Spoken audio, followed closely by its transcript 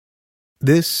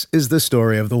This is the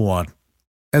story of the one.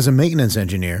 As a maintenance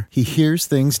engineer, he hears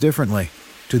things differently.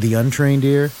 To the untrained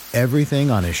ear,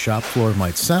 everything on his shop floor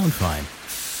might sound fine,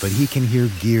 but he can hear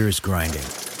gears grinding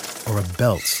or a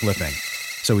belt slipping.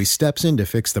 So he steps in to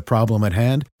fix the problem at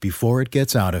hand before it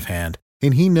gets out of hand.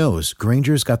 And he knows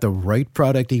Grainger's got the right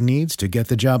product he needs to get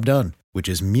the job done, which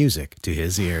is music to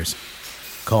his ears.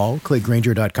 Call, click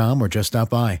Grainger.com, or just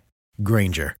stop by.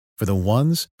 Grainger, for the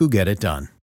ones who get it done.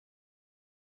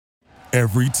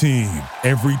 Every team,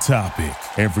 every topic,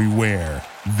 everywhere.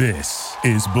 This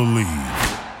is Believe.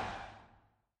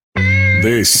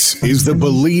 This is the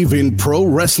Believe in Pro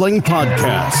Wrestling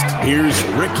podcast. Here's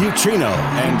Rick Ucchino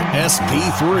and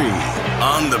SP3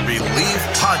 on the Believe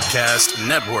Podcast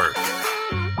Network.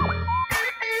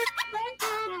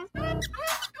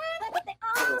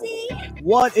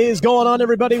 What is going on,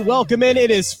 everybody? Welcome in. It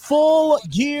is Full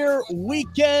Gear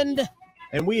weekend,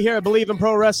 and we here at Believe in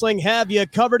Pro Wrestling have you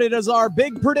covered. It is our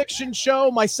big prediction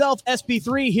show. Myself,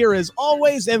 SP3, here as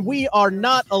always, and we are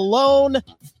not alone.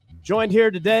 Joined here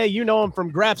today, you know him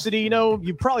from Grapsody. You know,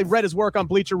 you probably read his work on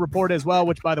Bleacher Report as well,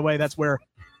 which, by the way, that's where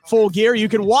Full Gear, you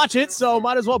can watch it, so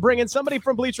might as well bring in somebody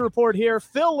from Bleacher Report here.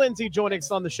 Phil Lindsey joining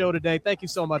us on the show today. Thank you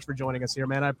so much for joining us here,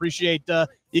 man. I appreciate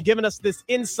you giving us this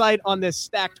insight on this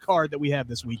stacked card that we have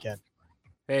this weekend.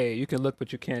 Hey, you can look,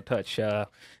 but you can't touch.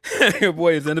 Your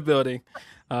boy is in the building.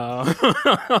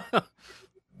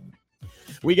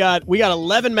 We got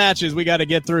 11 matches we got to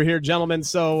get through here, gentlemen,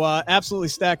 so absolutely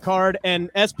stacked card. And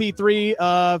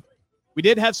SP3, we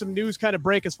did have some news kind of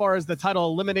break as far as the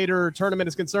title eliminator tournament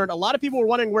is concerned. A lot of people were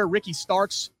wondering where Ricky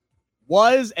Starks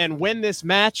was and when this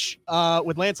match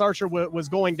with Lance Archer was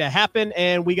going to happen.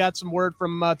 And we got some word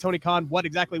from Tony Khan what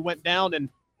exactly went down. And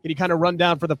can you kind of run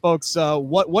down for the folks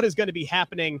what is going to be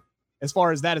happening as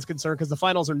far as that is concerned? Because the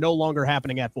finals are no longer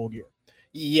happening at Full Gear.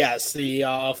 Yes,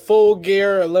 the Full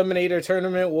Gear Eliminator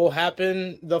Tournament will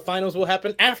happen. The finals will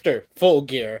happen after Full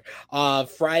Gear.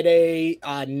 Friday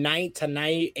night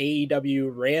tonight,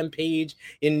 AEW Rampage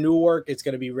in Newark. It's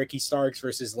going to be Ricky Starks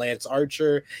versus Lance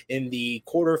Archer in the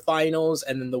quarterfinals.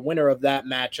 And then the winner of that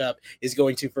matchup is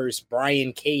going to face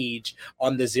Brian Cage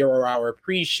on the 0 Hour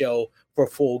pre-show for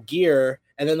Full Gear.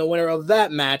 And then the winner of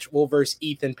that match will verse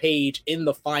Ethan Page in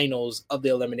the finals of the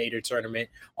Eliminator Tournament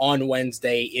on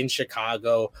Wednesday in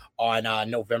Chicago on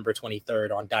November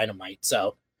 23rd on Dynamite.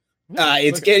 So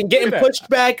it's getting pushed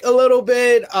back a little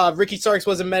bit. Ricky Starks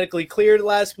wasn't medically cleared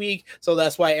last week, so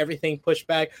that's why everything pushed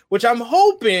back, which I'm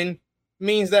hoping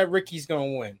means that Ricky's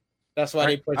going to win. That's why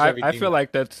they push everything. I feel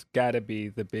like that's got to be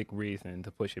the big reason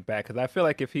to push it back, because I feel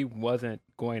like if he wasn't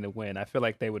going to win, I feel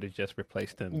like they would have just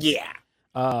replaced him. Yeah.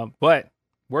 But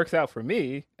works out for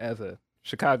me as a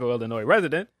Chicago, Illinois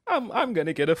resident. I'm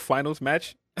gonna get a finals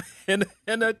match in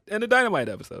a Dynamite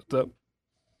episode. So,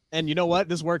 and you know what?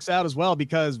 This works out as well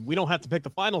because we don't have to pick the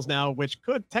finals now, which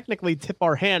could technically tip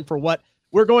our hand for what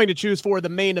we're going to choose for the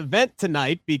main event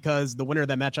tonight. Because the winner of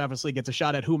that match obviously gets a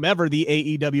shot at whomever the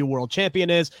AEW World Champion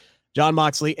is. John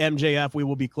Moxley, MJF. We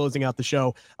will be closing out the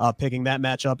show picking that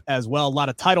matchup as well. A lot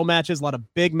of title matches, a lot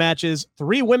of big matches,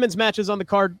 3 women's matches on the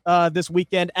card this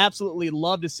weekend. Absolutely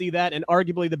love to see that, and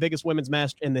arguably the biggest women's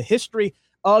match in the history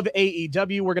of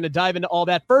AEW. We're going to dive into all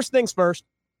that. First things first,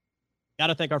 got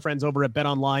to thank our friends over at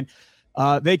BetOnline.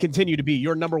 They continue to be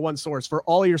your number one source for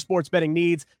all your sports betting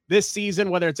needs this season,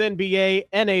 whether it's NBA,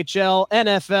 NHL,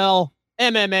 NFL,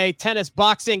 MMA, tennis,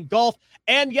 boxing, golf,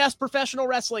 and yes, professional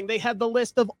wrestling. They have the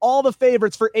list of all the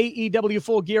favorites for AEW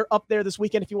Full Gear up there this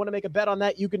weekend. If you want to make a bet on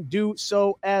that, you can do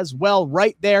so as well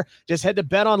right there. Just head to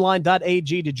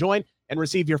betonline.ag to join and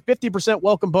receive your 50%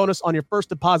 welcome bonus on your first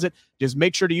deposit. Just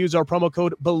make sure to use our promo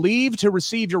code BELIEVE to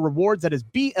receive your rewards. That is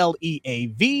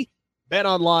BLEAV.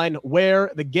 BetOnline,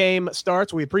 where the game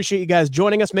starts. We appreciate you guys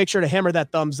joining us. Make sure to hammer that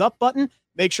thumbs up button.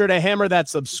 Make sure to hammer that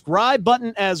subscribe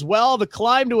button as well. The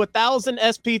climb to 1,000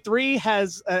 SP3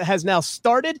 has now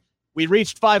started. We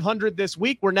reached 500 this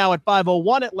week. We're now at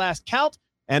 501 at last count,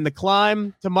 and the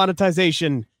climb to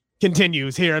monetization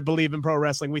continues here at Believe in Pro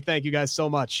Wrestling. We thank you guys so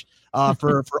much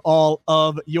for all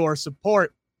of your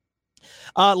support.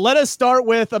 Let us start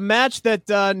with a match that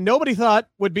nobody thought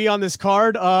would be on this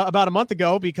card about a month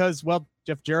ago because, well,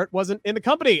 Jeff Jarrett wasn't in the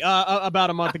company about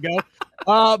a month ago.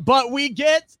 But we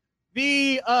get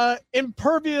the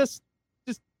impervious,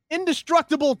 just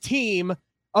indestructible team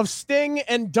of Sting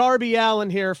and Darby Allin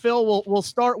here. Phil, we'll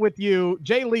start with you.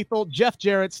 Jay Lethal, Jeff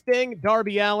Jarrett, Sting,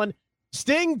 Darby Allin.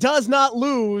 Sting does not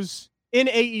lose in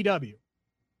AEW.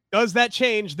 Does that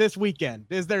change this weekend?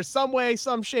 Is there some way,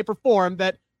 some shape or form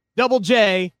that Double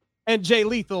J and Jay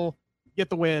Lethal get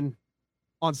the win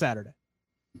on Saturday?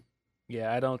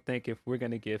 Yeah, I don't think if we're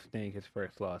going to give Sting his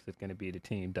first loss, it's going to be the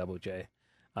Team Double J.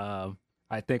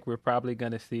 I think we're probably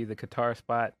going to see the Qatar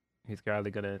spot. Sting's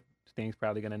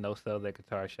probably going to no-sell that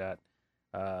Qatar shot.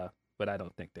 But I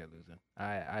don't think they're losing.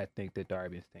 I think that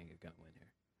Darby and Sting are going to win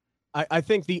here. I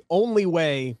think the only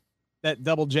way that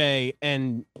Double J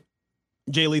and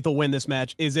Jay Lethal win this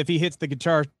match is if he hits the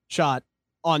guitar shot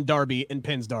on Darby and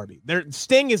pins Darby.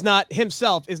 Sting is not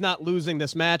losing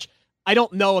this match. I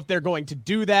don't know if they're going to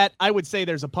do that. I would say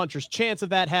there's a puncher's chance of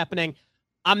that happening.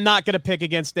 I'm not going to pick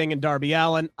against Sting and Darby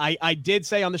Allin. I did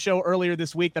say on the show earlier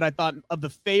this week that I thought of the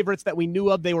favorites that we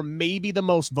knew of, they were maybe the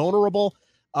most vulnerable.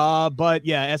 But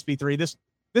yeah, SB3, this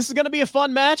is going to be a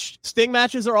fun match. Sting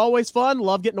matches are always fun.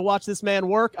 Love getting to watch this man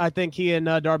work. I think he and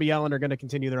Darby Allin are going to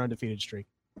continue their undefeated streak.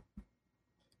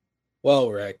 Well,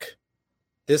 Rick,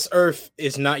 this earth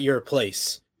is not your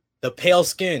place. The pale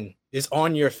skin is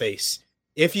on your face.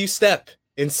 If you step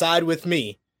inside with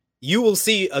me, you will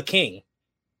see a king.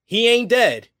 He ain't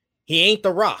dead. He ain't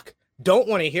The Rock. Don't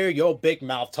want to hear your big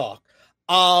mouth talk.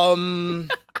 I'm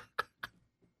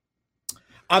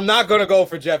not going to go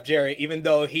for Jeff Jarrett, even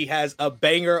though he has a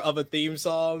banger of a theme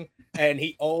song, and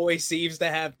he always seems to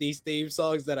have these theme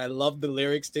songs that I love the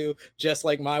lyrics to, just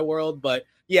like My World. But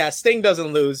yeah, Sting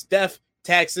doesn't lose. Def,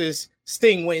 Texas,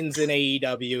 Sting wins in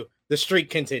AEW. The streak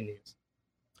continues.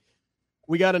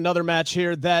 We got another match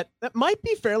here that might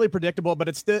be fairly predictable, but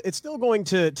it's still going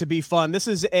to be fun. This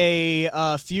is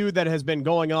a feud that has been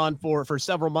going on for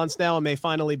several months now and may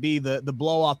finally be the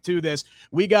blow off to this.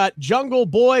 We got Jungle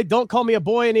Boy, don't call me a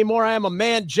boy anymore, I am a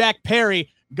man, Jack Perry,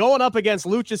 going up against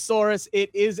Luchasaurus. It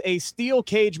is a steel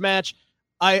cage match.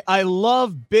 I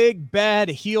love big bad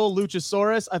heel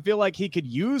Luchasaurus. I feel like he could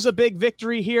use a big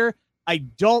victory here. I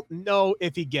don't know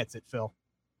if he gets it, Phil.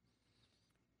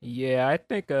 Yeah, I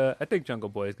think Jungle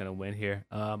Boy is going to win here.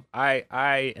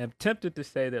 I am tempted to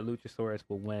say that Luchasaurus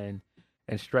will win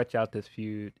and stretch out this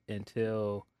feud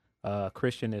until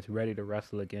Christian is ready to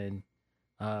wrestle again.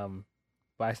 But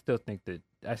I still think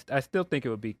it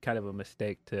would be kind of a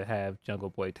mistake to have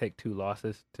Jungle Boy take 2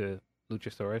 losses to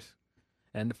Luchasaurus,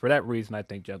 and for that reason, I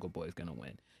think Jungle Boy is going to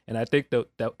win. And I think the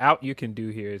out you can do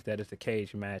here is that it's a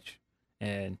cage match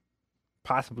and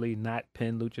possibly not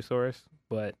pin Luchasaurus,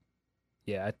 but.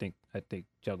 Yeah, I think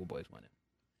Jungle Boy's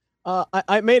winning.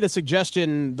 I made a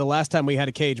suggestion the last time we had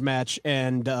a cage match,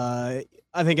 and I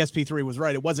think SP3 was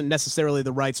right. It wasn't necessarily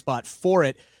the right spot for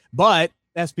it, but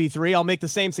SP3, I'll make the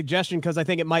same suggestion because I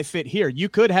think it might fit here. You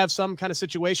could have some kind of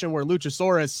situation where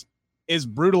Luchasaurus is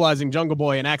brutalizing Jungle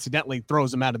Boy and accidentally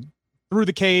throws him out of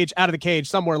the cage,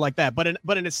 somewhere like that.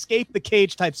 But an escape the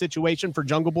cage type situation for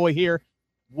Jungle Boy here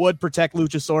would protect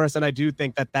Luchasaurus, and I do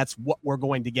think that that's what we're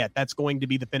going to get. That's going to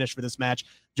be the finish for this match.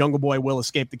 Jungle Boy will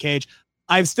escape the cage.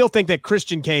 I still think that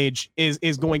Christian Cage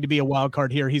is going to be a wild card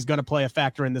here. He's going to play a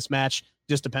factor in this match.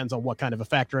 Just depends on what kind of a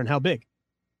factor and how big.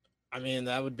 I mean,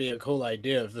 that would be a cool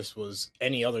idea if this was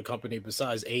any other company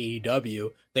besides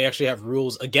AEW. They actually have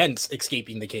rules against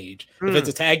escaping the cage. If it's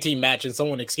a tag team match and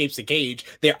someone escapes the cage,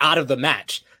 they're out of the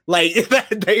match. Like you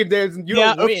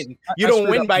don't win. You don't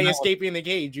win by escaping the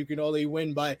cage. You can only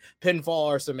win by pinfall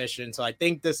or submission. So I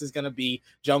think this is going to be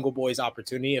Jungle Boy's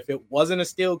opportunity. If it wasn't a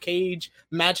steel cage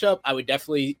matchup, I would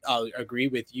definitely agree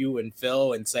with you and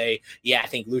Phil and say, yeah, I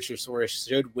think Luchasaurus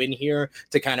should win here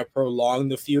to kind of prolong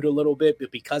the feud a little bit.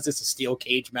 But because it's a steel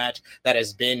cage match that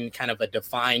has been kind of a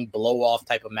defined blow off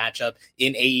type of matchup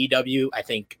in AEW, I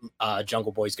think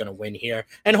Jungle Boy's going to win here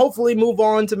and hopefully move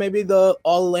on to maybe the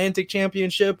All Atlantic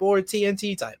Championship or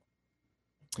TNT title.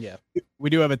 Yeah,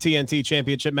 we do have a TNT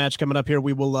championship match coming up here.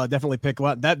 We will definitely pick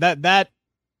one. That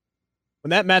when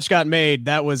that match got made,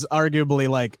 that was arguably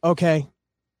like, okay,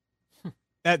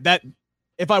 that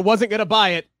if I wasn't going to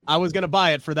buy it, I was going to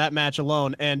buy it for that match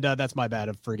alone. And that's my bad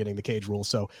of forgetting the cage rule.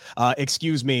 So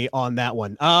excuse me on that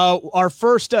one. Our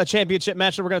first championship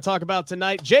match that we're going to talk about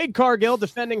tonight, Jade Cargill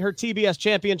defending her TBS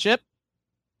championship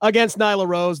against Nyla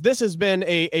Rose. This has been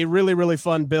a really, really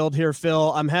fun build here,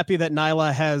 Phil. I'm happy that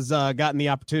Nyla has gotten the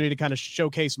opportunity to kind of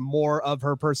showcase more of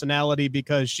her personality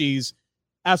because she's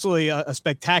absolutely a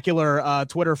spectacular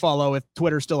Twitter follow, if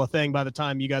Twitter's still a thing by the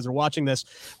time you guys are watching this.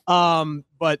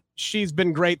 But she's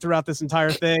been great throughout this entire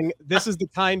thing. This is the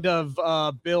kind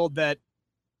of build that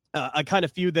a kind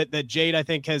of feud that Jade, I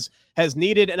think, has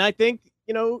needed. And I think,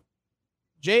 Nyla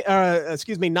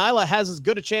has as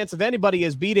good a chance of anybody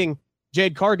as beating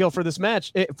Jade Cargill for this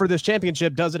match, for this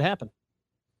championship. Does it happen?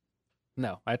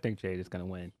 No, I think Jade is going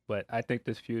to win, but I think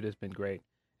this feud has been great.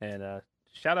 And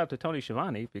shout out to Tony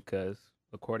Schiavone because,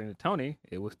 according to Tony,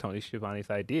 it was Tony Schiavone's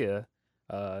idea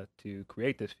to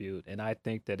create this feud. And I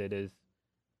think that it is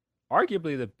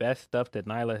arguably the best stuff that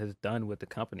Nyla has done with the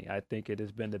company. I think it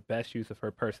has been the best use of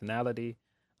her personality.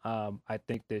 I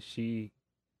think that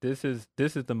this is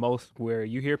the most where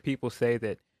you hear people say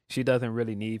that she doesn't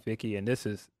really need Vicky, and this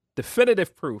is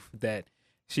definitive proof that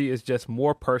she is just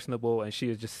more personable and she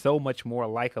is just so much more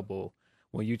likable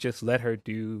when you just let her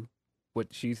do what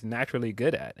she's naturally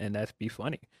good at, and that's be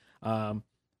funny.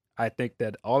 I think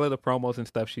that all of the promos and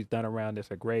stuff she's done around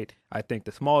this are great. I think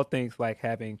the small things like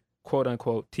having quote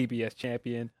unquote TBS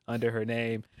champion under her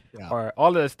name or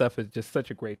all of that stuff is just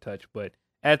such a great touch. But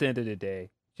at the end of the day,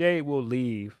 Jade will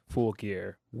leave Full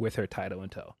Gear with her title in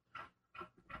tow.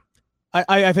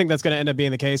 I think that's going to end up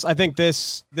being the case. I think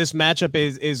this matchup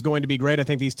is going to be great. I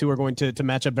think these two are going to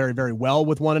match up very, very well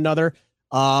with one another.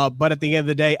 But at the end of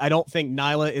the day, I don't think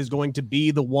Nyla is going to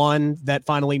be the one that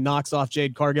finally knocks off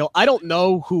Jade Cargill. I don't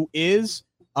know who is,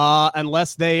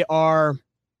 unless they are.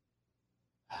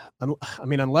 I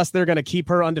mean, unless they're going to keep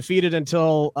her undefeated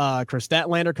until Chris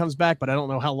Statlander comes back, but I don't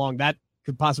know how long that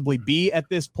could possibly be at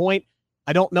this point.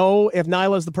 I don't know if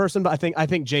Nyla's the person, but I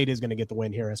think Jade is going to get the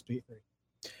win here, SP3.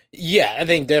 Yeah, I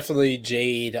think definitely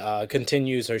Jade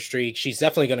continues her streak. She's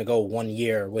definitely going to go 1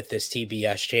 year with this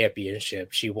TBS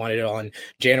championship. She won it on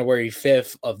January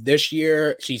 5th of this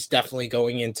year. She's definitely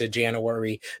going into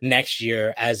January next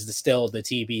year as still the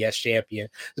TBS champion.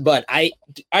 But I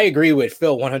agree with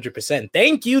Phil 100%.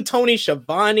 Thank you, Tony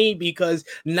Schiavone, because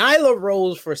Nyla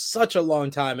Rose for such a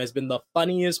long time has been the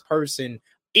funniest person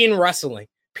in wrestling.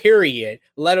 Period,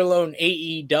 let alone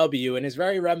AEW, and it's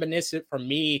very reminiscent for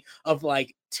me of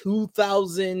like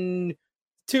 2017,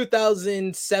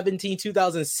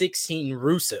 2016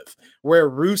 Rusev, where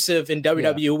Rusev in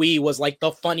WWE was like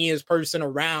the funniest person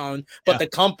around, but the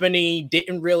company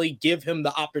didn't really give him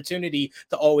the opportunity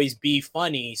to always be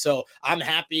funny. So I'm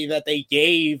happy that they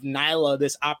gave Nyla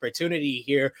this opportunity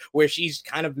here where she's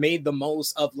kind of made the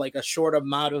most of like a short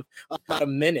amount of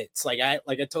minutes. Like I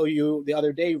told you the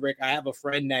other day, Rick, I have a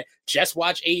friend that just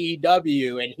watched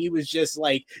AEW and he was just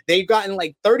like, they've gotten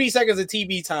like 30 seconds of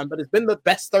TV time, but it's been the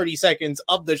best 30 seconds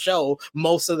of the show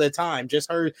most of the time.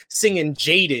 Just her singing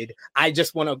Jaded. I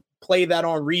just want to play that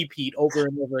on repeat over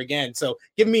and over again. So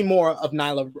give me more of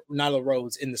Nyla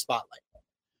Rose in the spotlight.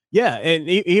 Yeah, and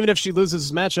even if she loses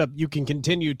this matchup, you can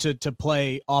continue to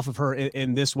play off of her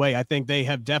in this way. I think they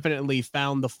have definitely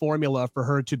found the formula for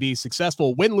her to be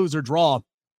successful, win, lose, or draw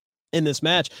in this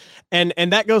match. And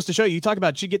that goes to show you talk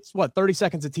about she gets 30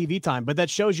 seconds of TV time, but that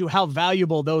shows you how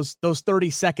valuable those 30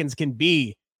 seconds can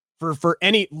be for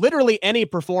literally any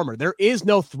performer. There is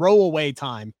no throwaway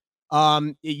time.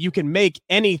 You can make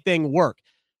anything work.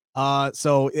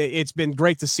 So it's been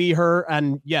great to see her.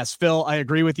 And yes, Phil, I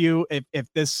agree with you.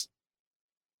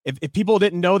 If people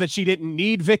didn't know that she didn't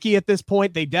need Vicky at this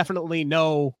point, they definitely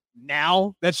know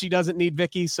now that she doesn't need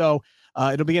Vicky. So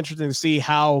it'll be interesting to see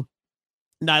how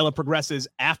Nyla progresses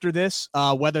after this,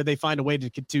 whether they find a way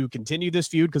to continue this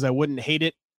feud, because I wouldn't hate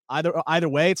it either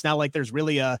way. It's not like there's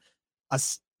really a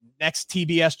next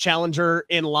TBS challenger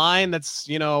in line that's,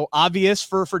 obvious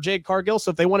for Jade Cargill.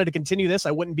 So if they wanted to continue this,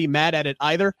 I wouldn't be mad at it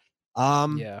either.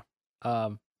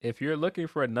 If you're looking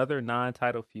for another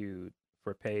non-title feud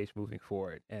for Paige moving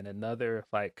forward and another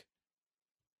like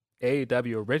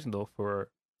AEW original for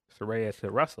Saraya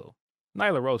to wrestle,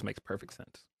 Nyla Rose makes perfect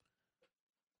sense.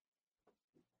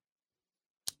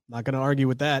 Not going to argue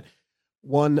with that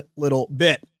one little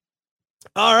bit.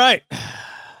 All right.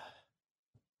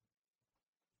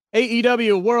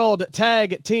 AEW World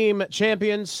Tag Team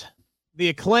Champions, The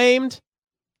Acclaimed,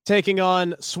 taking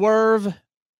on Swerve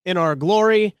in Our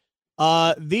Glory.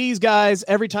 These guys,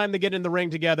 every time they get in the ring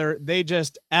together, they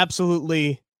just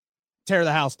absolutely tear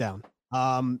the house down.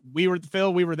 We were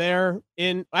there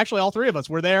actually all three of us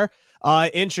were there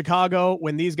in Chicago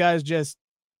when these guys just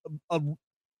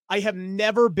I have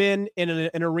never been in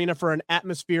an arena for an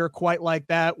atmosphere quite like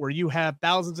that, where you have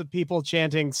thousands of people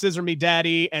chanting "Scissor Me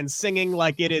Daddy" and singing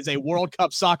like it is a World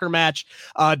Cup soccer match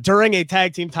during a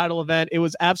tag team title event. It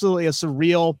was absolutely a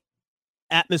surreal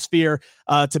atmosphere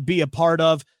to be a part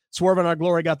of. Swerve and Our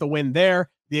Glory got the win there.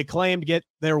 The Acclaimed get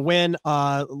their win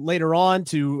later on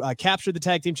to capture the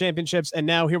tag team championships. And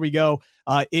now here we go.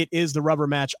 It is the rubber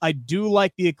match. I do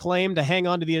like the Acclaimed to hang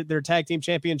on to their tag team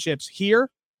championships here.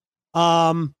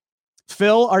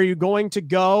 Phil, are you going to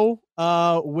go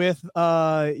with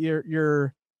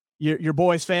your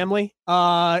boys' family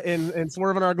in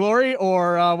Swerve and Our Glory,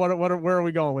 or where are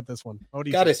we going with this one? What do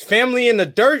you got think? His family in the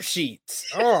dirt sheets.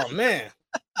 Oh man.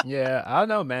 Yeah, I don't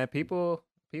know, man. People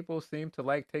seem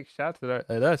to take shots at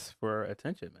us for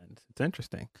attention, man. It's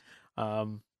interesting.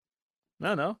 No.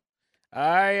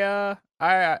 I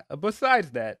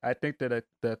besides that, I think that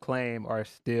the Acclaim are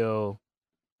still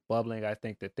bubbling. I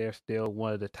think that they're still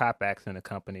one of the top acts in the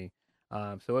company.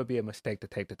 So it'd be a mistake to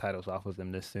take the titles off of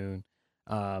them this soon.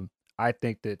 I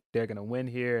think that they're going to win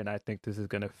here, and I think this is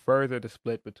going to further the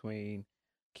split between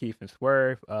Keith and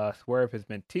Swerve. Swerve has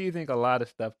been teasing a lot of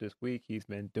stuff this week. He's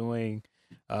been doing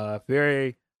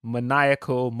very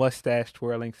maniacal mustache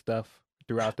twirling stuff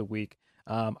throughout the week.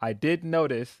 I did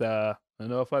notice, I don't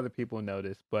know if other people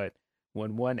noticed, but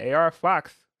when one AR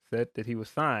Fox said that he was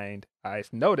signed, I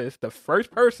noticed the first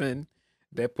person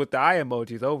that put the eye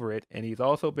emojis over it, and he's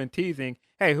also been teasing,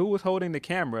 hey, who was holding the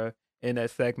camera in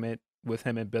that segment with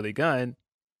him and Billy Gunn?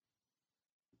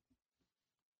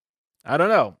 I don't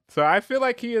know. So I feel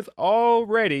like he is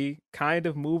already kind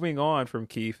of moving on from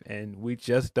Keith, and we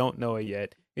just don't know it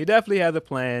yet. He definitely has a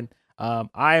plan.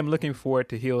 I am looking forward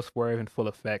to heel Swerve in full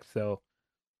effect, so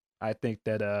I think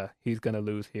that he's going to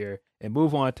lose here and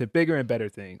move on to bigger and better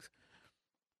things.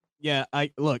 Yeah,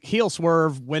 look, heel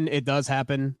Swerve, when it does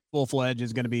happen, full-fledged,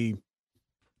 is going to be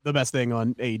the best thing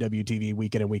on AEW TV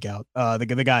week in and week out.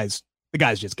 The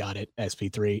guys just got it,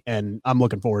 SP3, and I'm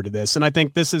looking forward to this. And I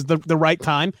think this is the right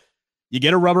time. You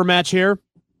get a rubber match here,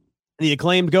 the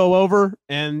Acclaimed go over,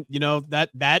 and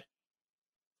that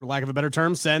for lack of a better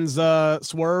term sends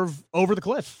Swerve over the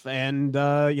cliff. And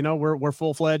we're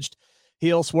full-fledged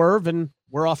heel Swerve, and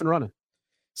we're off and running.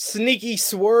 Sneaky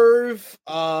Swerve.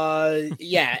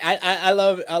 Yeah, I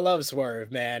love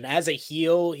Swerve, man. As a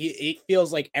heel, it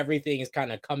feels like everything is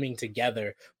kind of coming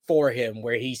together for him,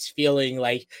 where he's feeling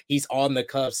like he's on the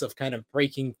cusp of kind of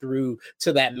breaking through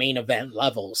to that main event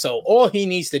level. So all he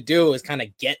needs to do is kind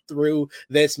of get through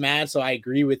this match. So I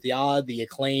agree with y'all. The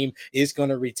Acclaim is going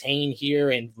to retain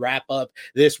here and wrap up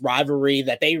this rivalry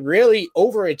that they really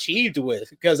overachieved with,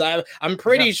 because I'm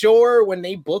pretty sure when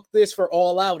they booked this for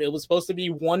All Out, it was supposed to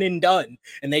be one and done,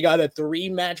 and they got a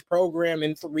 3-match program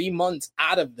in 3 months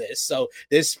out of this. So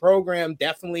this program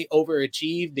definitely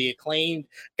overachieved. The Acclaimed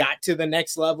got to the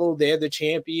next level. They're the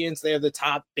champions. They're the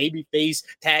top babyface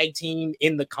tag team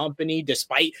in the company,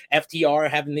 despite FTR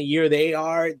having the year they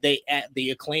are. The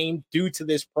Acclaimed, due to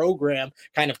this program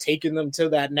kind of taking them to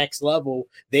that next level,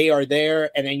 they are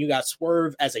there. And then you got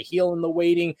Swerve as a heel in the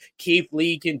waiting. Keith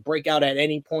Lee can break out at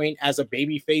any point as a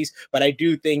babyface, but I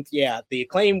do think, the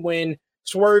Acclaim win.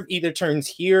 Swerve either turns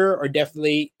here or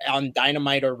definitely on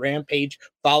Dynamite or Rampage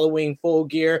following Full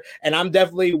Gear. And I'm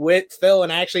definitely with Phil,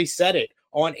 and I actually said it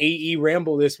on AE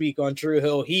Ramble this week on True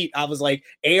Hill Heat. I was like,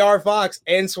 AR Fox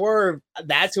and Swerve,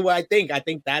 that's who I think. I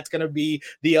think that's going to be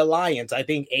the alliance. I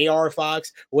think AR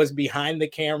Fox was behind the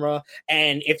camera.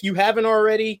 And if you haven't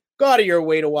already, go out of your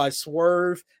way to watch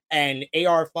Swerve and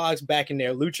AR Fox back in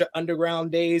their Lucha Underground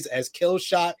days as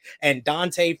Killshot and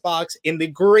Dante Fox in the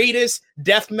greatest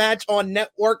death match on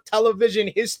network television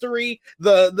history.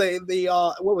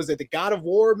 The what was it? The God of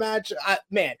War match.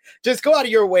 Man, just go out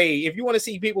of your way. If you want to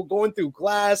see people going through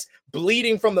glass,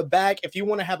 bleeding from the back, if you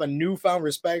want to have a newfound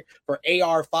respect for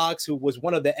AR Fox, who was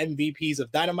one of the MVPs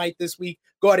of Dynamite this week,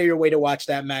 go out of your way to watch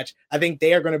that match. I think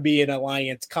they are going to be an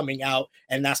alliance coming out,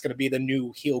 and that's going to be the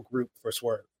new heel group for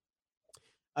Swerve.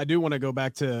 I do want to go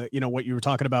back to, what you were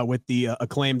talking about with the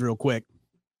Acclaimed real quick,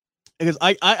 because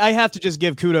I have to just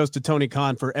give kudos to Tony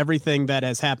Khan for everything that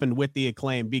has happened with the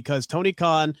Acclaim, because Tony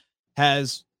Khan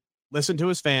has listened to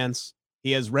his fans.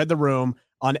 He has read the room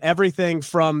on everything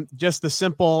from just the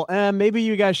simple, maybe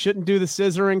you guys shouldn't do the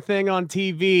scissoring thing on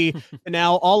TV. And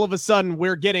now all of a sudden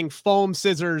we're getting foam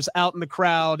scissors out in the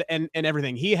crowd and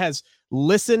everything. He has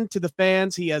listened to the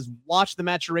fans. He has watched the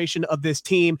maturation of this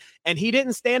team, and he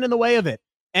didn't stand in the way of it.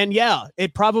 And yeah,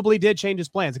 it probably did change his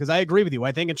plans, because I agree with you.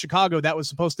 I think in Chicago, that was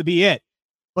supposed to be it.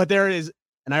 But there is,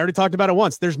 and I already talked about it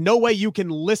once, there's no way you can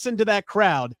listen to that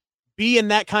crowd, be in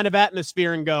that kind of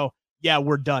atmosphere and go, yeah,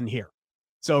 we're done here.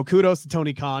 So kudos to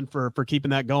Tony Khan for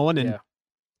keeping that going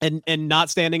and not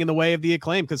standing in the way of the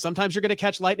Acclaim, because sometimes you're going to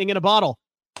catch lightning in a bottle.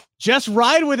 Just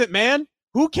ride with it, man.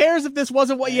 Who cares if this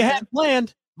wasn't what you had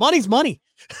planned? Money's money.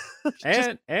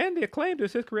 And the Acclaimed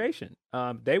is his creation.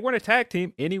 They weren't a tag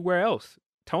team anywhere else.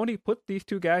 Tony put these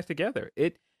two guys together.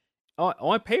 It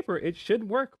on paper it shouldn't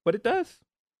work, but it does.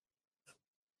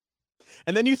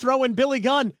 And then you throw in Billy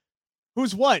Gunn,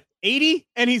 who's 80,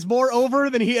 and he's more over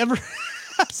than he ever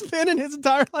has been in his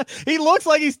entire life. He looks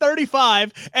like he's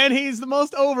 35, and he's the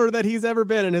most over that he's ever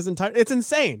been in his entire. It's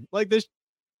insane. Like this,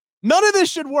 none of this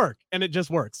should work, and it just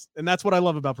works. And that's what I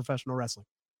love about professional wrestling.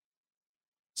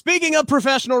 Speaking of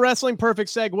professional wrestling, perfect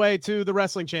segue to the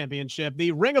Wrestling Championship,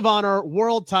 the Ring of Honor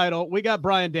World Title. We got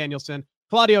Bryan Danielson,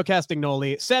 Claudio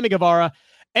Castagnoli, Sammy Guevara,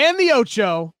 and the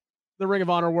Ocho, the Ring of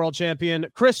Honor World Champion,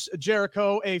 Chris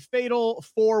Jericho, a fatal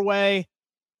 4-way.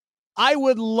 I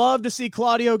would love to see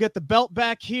Claudio get the belt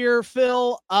back here,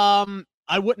 Phil. I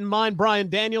I wouldn't mind Bryan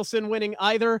Danielson winning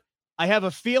either. I have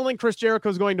a feeling Chris Jericho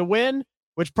is going to win,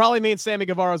 which probably means Sammy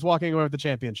Guevara is walking away with the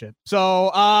championship.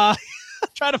 So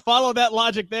try to follow that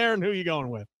logic there. And who are you going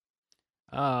with?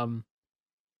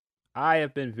 I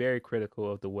have been very critical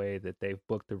of the way that they've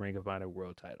booked the Ring of Honor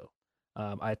World Title.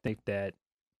 I think that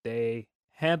they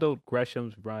handled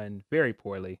Gresham's run very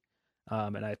poorly,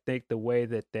 and I think the way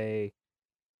that they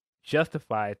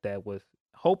justified that was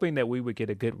hoping that we would get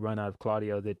a good run out of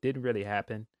Claudio. That didn't really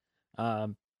happen.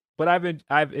 But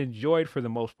I've enjoyed for the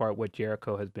most part what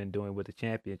Jericho has been doing with the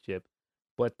championship.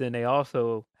 But then they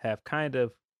also have kind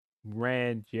of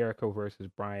ran Jericho versus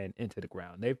Bryan into the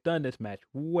ground. They've done this match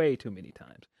way too many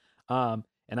times.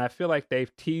 And I feel like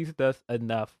they've teased us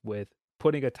enough with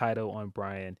putting a title on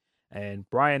Bryan and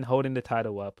Bryan holding the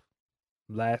title up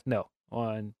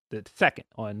on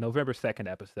November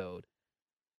 2nd episode.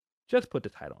 Just put the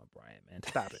title on Bryan, man.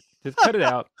 Stop it. Just cut it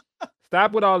out.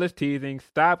 Stop with all this teasing.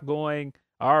 Stop going,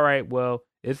 all right, well,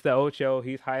 it's the Ocho.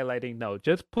 He's highlighting. No,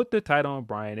 just put the title on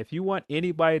Bryan. If you want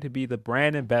anybody to be the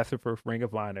brand ambassador for Ring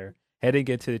of Honor heading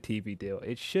into the TV deal,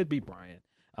 it should be Bryan.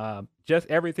 Just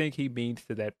everything he means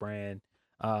to that brand.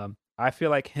 I feel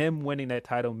like him winning that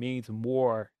title means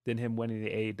more than him winning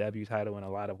the AEW title in a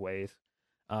lot of ways.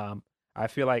 I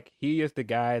feel like he is the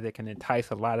guy that can entice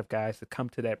a lot of guys to come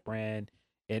to that brand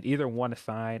and either want to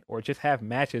sign or just have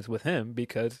matches with him,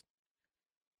 because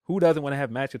who doesn't want to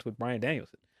have matches with Bryan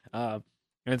Danielson?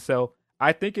 And so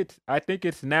I think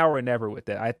it's now or never with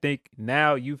that. I think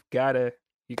now you gotta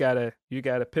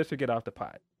piss or get off the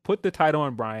pot. Put the title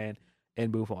on Bryan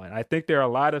and move on. I think there are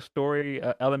a lot of story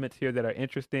elements here that are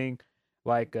interesting,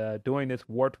 like doing this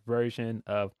warped version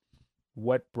of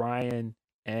what Bryan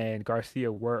and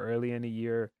Garcia were early in the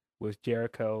year with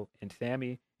Jericho and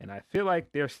Sammy. And I feel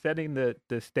like they're setting the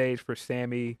stage for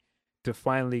Sammy to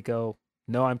finally go,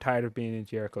 no, I'm tired of being in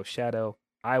Jericho's shadow.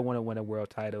 I want to win a world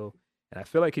title. And I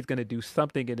feel like he's going to do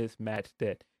something in this match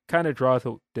that kind of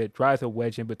drives a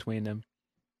wedge in between them.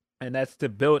 And that's to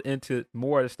build into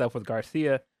more of the stuff with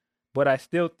Garcia. But I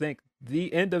still think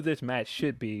the end of this match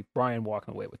should be Bryan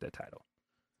walking away with that title.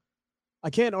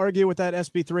 I can't argue with that,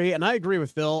 SB3. And I agree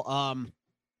with Phil.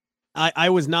 I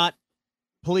was not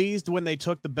pleased when they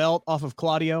took the belt off of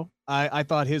Claudio. I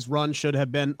thought his run should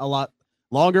have been a lot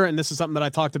longer. And this is something that I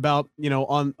talked about,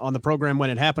 on the program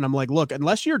when it happened. I'm like, look,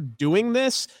 unless you're doing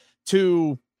this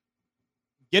to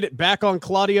get it back on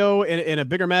Claudio in a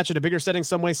bigger match, in a bigger setting,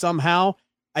 some way, somehow,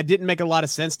 it didn't make a lot of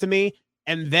sense to me.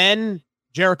 And then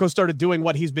Jericho started doing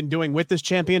what he's been doing with this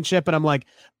championship. And I'm like,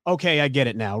 okay, I get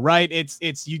it now, right?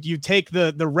 It's you take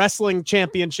the wrestling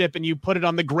championship and you put it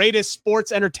on the greatest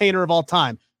sports entertainer of all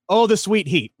time. Oh, the sweet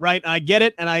heat, right? I get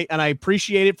it. And I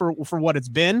appreciate it for what it's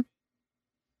been.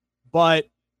 But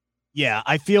yeah,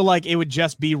 I feel like it would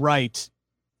just be right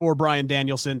for Bryan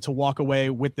Danielson to walk away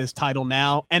with this title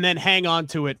now and then hang on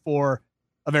to it for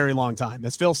a very long time.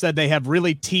 As Phil said, they have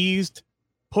really teased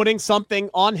putting something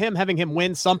on him, having him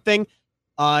win something.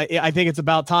 I think it's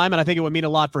about time, and I think it would mean a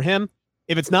lot for him.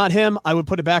 If it's not him, I would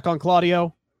put it back on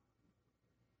Claudio.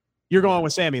 You're going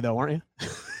with Sammy, though, aren't you?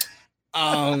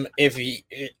 I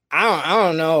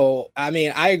don't know. I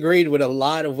mean, I agreed with a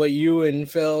lot of what you and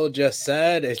Phil just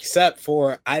said, except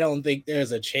for I don't think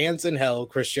there's a chance in hell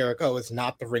Chris Jericho is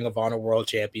not the Ring of Honor World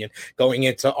Champion going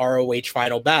into ROH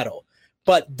Final Battle.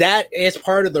 But that is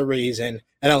part of the reason,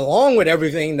 and along with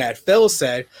everything that Phil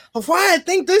said, of why I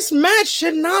think this match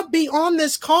should not be on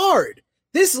this card.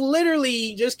 This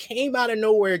literally just came out of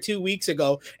nowhere 2 weeks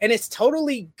ago, and it's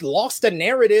totally lost the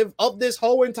narrative of this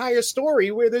whole entire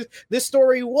story, where this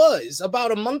story was.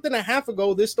 About a month and a half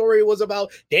ago, this story was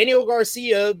about Daniel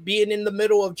Garcia being in the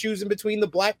middle of choosing between the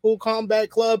Blackpool Combat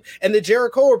Club and the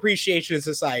Jericho Appreciation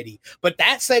Society. But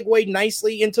that segued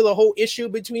nicely into the whole issue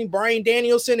between Bryan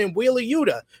Danielson and Wheeler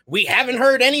Yuta. We haven't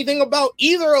heard anything about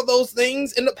either of those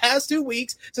things in the past 2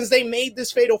 weeks since they made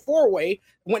this fatal four-way.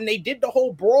 When they did the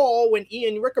whole brawl, when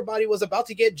Ian Riccaboni was about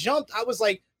to get jumped, I was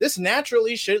like, this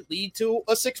naturally should lead to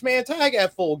a 6-man tag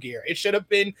at Full Gear. It should have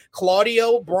been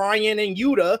Claudio, Bryan, and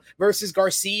Yuta versus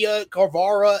Garcia,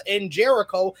 Guevara, and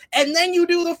Jericho. And then you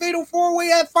do the fatal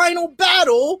four-way at Final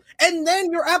Battle. And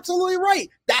then you're absolutely right.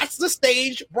 That's the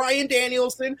stage Bryan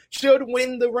Danielson should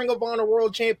win the Ring of Honor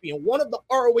World Champion. One of the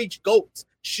ROH GOATs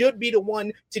should be the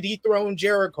one to dethrone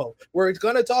Jericho. We're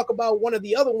going to talk about one of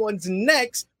the other ones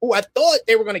next, who I thought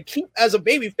they were going to keep as a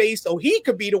babyface so he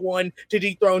could be the one to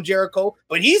dethrone Jericho,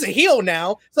 but he's a heel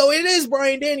now. So it is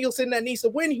Bryan Danielson that needs to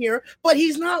win here, but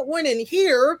he's not winning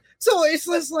here. So it's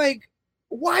just like,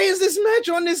 Why is this match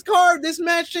on this card? This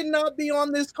match should not be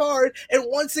on this card. And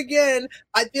once again,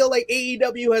 I feel like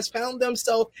AEW has found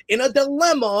themselves in a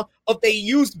dilemma of they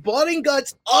used blood and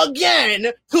guts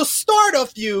again to start a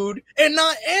feud and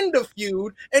not end a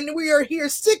feud. And we are here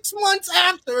 6 months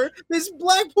after this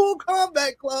Blackpool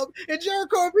Combat Club and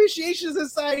Jericho Appreciation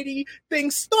Society thing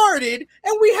started,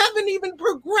 and we haven't even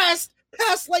progressed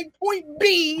past like point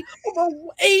B of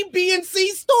A, B, and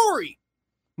C story.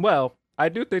 Well, I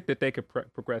do think that they could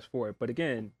progress forward. But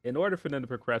again, in order for them to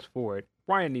progress forward,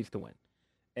 Bryan needs to win.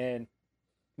 And,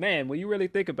 man, when you really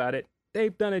think about it,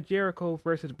 they've done a Jericho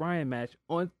versus Bryan match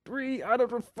on 3 out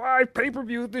of the 5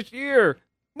 pay-per-views this year.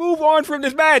 Move on from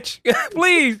this match,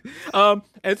 please. And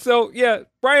so, yeah,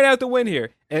 Bryan has to win here.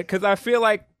 Because I feel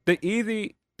like the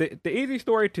easy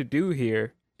story to do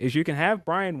here is you can have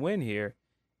Bryan win here,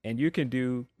 and you can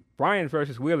do Bryan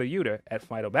versus Wheeler Yuta at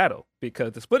Final Battle,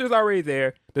 because the split is already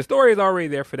there. The story is already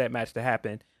there for that match to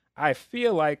happen. I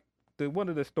feel like one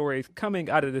of the stories coming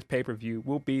out of this pay-per-view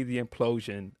will be the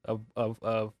implosion of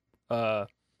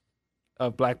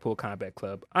Blackpool Combat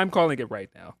Club. I'm calling it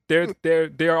right now. There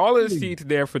are all of the seeds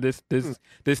there for this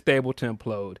stable to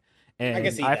implode. And I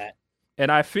can see that.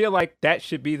 And I feel like that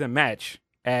should be the match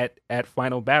at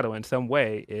Final Battle in some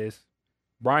way, is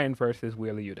Bryan versus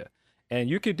Wheeler Yuta. And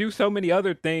you could do so many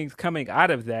other things coming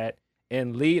out of that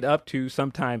and lead up to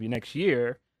sometime next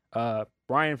year,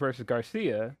 Bryan versus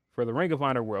Garcia for the Ring of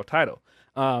Honor World title.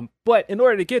 But in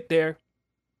order to get there,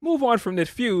 move on from this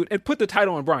feud and put the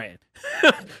title on Bryan.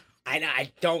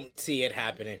 I don't see it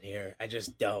happening here. I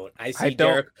just don't. I see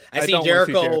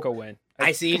Jericho win.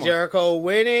 I see Jericho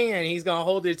winning, and he's gonna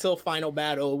hold it till Final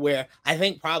Battle, where I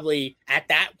think probably at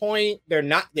that point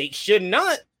they should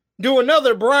not do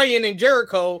another Bryan and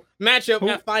Jericho matchup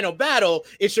at Final Battle.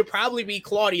 It should probably be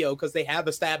Claudio, because they have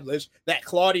established that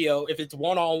Claudio, if it's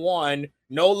one-on-one,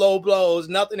 no low blows,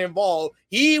 nothing involved,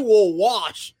 he will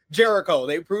wash Jericho.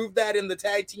 They proved that in the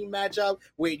tag team matchup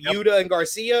with Yuta and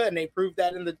Garcia, and they proved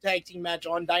that in the tag team match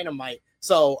on Dynamite.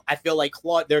 So I feel like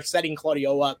they're setting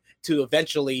Claudio up to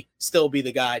eventually still be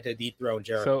the guy to dethrone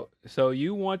Jericho. So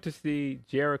you want to see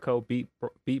Jericho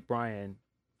beat Bryan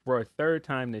for a third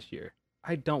time this year?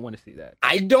 I don't want to see that.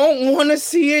 I don't want to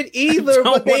see it either.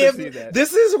 But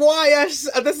this is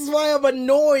why I'm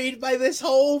annoyed by this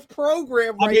whole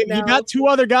program now. You got 2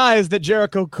 other guys that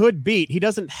Jericho could beat. He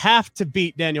doesn't have to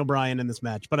beat Daniel Bryan in this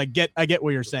match, but I get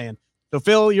what you're saying. So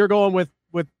Phil, you're going with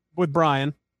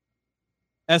Bryan.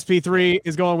 SP3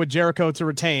 is going with Jericho to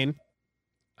retain.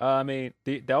 I mean,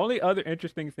 the only other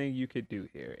interesting thing you could do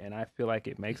here, and I feel like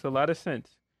it makes a lot of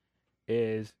sense,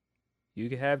 is you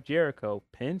could have Jericho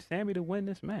pin Sammy to win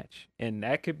this match. And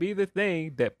that could be the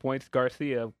thing that points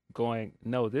Garcia going,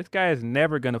 no, this guy is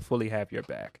never going to fully have your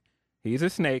back. He's a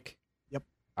snake. Yep.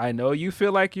 I know you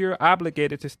feel like you're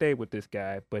obligated to stay with this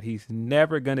guy, but he's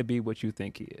never going to be what you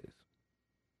think he is.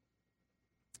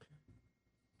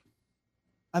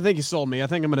 I think you sold me. I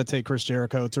think I'm going to take Chris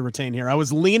Jericho to retain here. I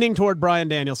was leaning toward Bryan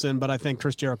Danielson, but I think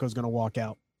Chris Jericho is going to walk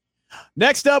out.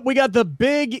 Next up, we got the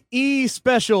Big E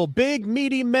special, Big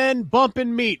Meaty Men Bump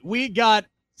and Meat. We got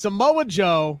Samoa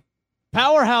Joe,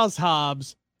 Powerhouse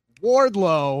Hobbs,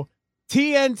 Wardlow,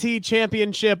 TNT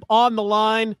Championship on the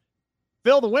line.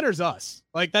 Phil, the winner's us.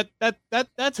 Like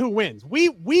that's who wins. We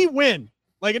win.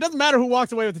 Like, it doesn't matter who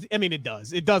walks away with it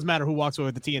does. It does matter who walks away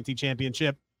with the TNT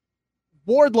Championship.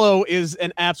 Wardlow is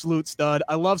an absolute stud.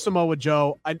 I love Samoa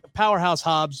Joe. Powerhouse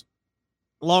Hobbs,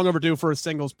 long overdue for a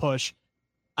singles push.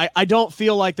 I don't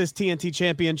feel like this TNT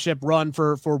Championship run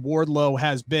for Wardlow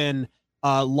has been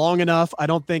long enough. I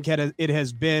don't think it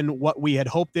has been what we had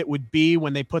hoped it would be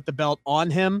when they put the belt on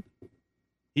him.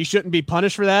 He shouldn't be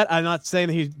punished for that. I'm not saying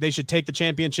that they should take the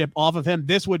championship off of him.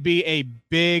 This would be a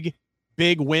big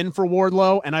win for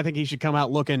Wardlow, and I think he should come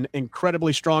out looking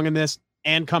incredibly strong in this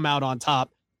and come out on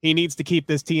top. He needs to keep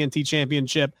this TNT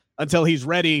Championship until he's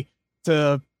ready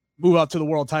to move up to the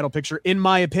world title picture, in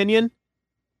my opinion.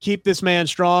 Keep this man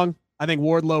strong. I think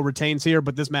Wardlow retains here,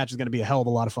 but this match is going to be a hell of a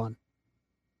lot of fun.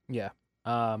 Yeah.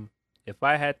 If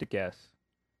I had to guess,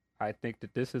 I think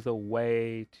that this is a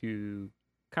way to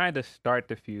kind of start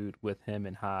the feud with him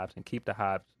and Hobbs and keep the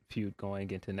Hobbs feud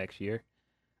going into next year.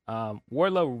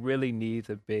 Wardlow really needs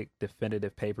a big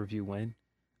definitive pay-per-view win.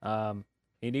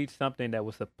 He needs something that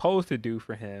was supposed to do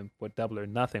for him what Double or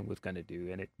Nothing was going to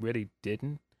do, and it really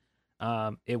didn't.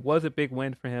 It was a big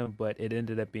win for him, but it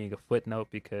ended up being a footnote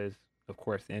because, of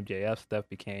course, MJF stuff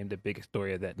became the biggest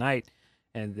story of that night.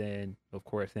 And then, of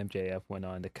course, MJF went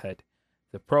on to cut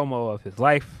the promo of his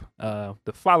life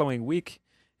the following week.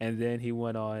 And then he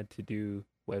went on to do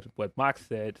what Mox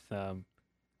said, some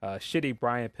shitty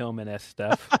Brian Pillman-esque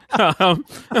stuff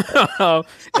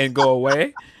and go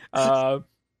away.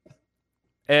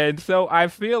 And so I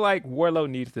feel like Wardlow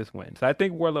needs this win. So I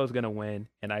think Wardlow's going to win,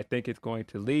 and I think it's going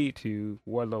to lead to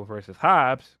Wardlow versus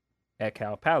Hobbs at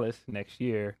Cow Palace next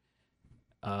year.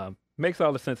 Makes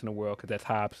all the sense in the world because that's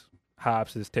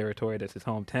Hobbs' territory. That's his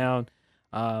hometown.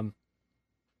 I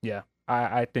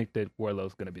think that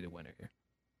Wardlow's going to be the winner here.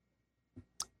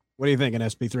 What are you thinking,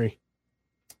 SP3?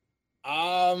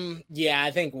 Yeah,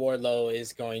 I think Wardlow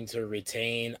is going to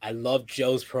retain. I love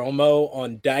Joe's promo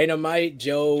on Dynamite.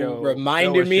 Joe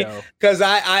reminded me because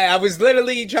I was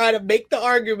literally trying to make the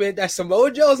argument that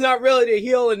Samoa Joe's not really the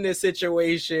heel in this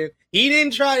situation. He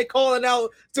didn't try to call it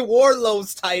out to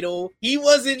Wardlow's title. He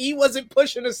wasn't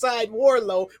pushing aside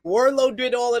Wardlow. Wardlow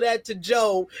did all of that to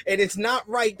Joe, and it's not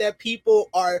right that people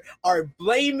are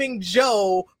blaming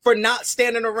Joe for not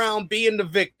standing around being the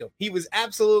victim. He was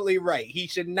absolutely right. He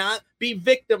should not be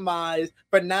victimized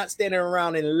for not standing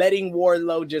around and letting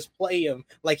Wardlow just play him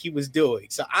like he was doing.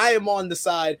 So I am on the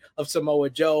side of Samoa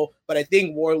Joe, but I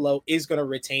think Wardlow is going to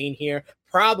retain here.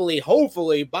 Probably,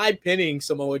 hopefully, by pinning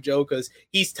Samoa Joe because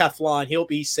he's Teflon. He'll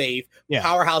be safe. Yeah.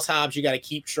 Powerhouse Hobbs, you got to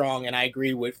keep strong. And I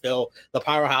agree with Phil. The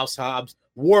Powerhouse Hobbs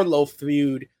Wardlow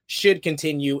feud should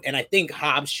continue. And I think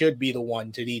Hobbs should be the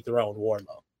one to dethrone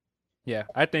Wardlow. Yeah,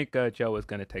 I think Joe is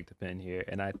going to take the pin here.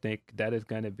 And I think that is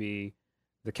going to be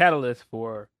the catalyst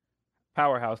for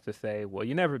Powerhouse to say, well,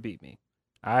 you never beat me.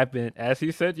 I've been, as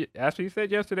he said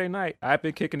yesterday night, I've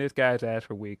been kicking this guy's ass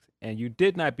for weeks. And you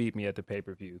did not beat me at the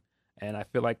pay-per-view. And I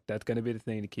feel like that's going to be the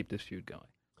thing to keep this feud going.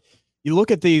 You look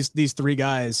at these three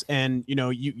guys, and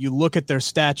you look at their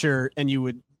stature, and you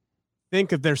would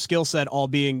think of their skill set all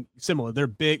being similar. They're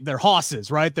big, they're hosses,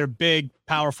 right? They're big,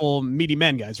 powerful, meaty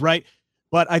men guys, right?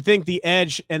 But I think the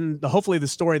edge and hopefully the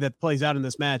story that plays out in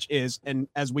this match is, and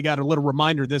as we got a little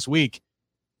reminder this week,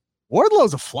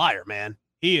 Wardlow's a flyer, man.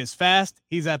 He is fast.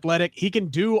 He's athletic. He can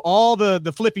do all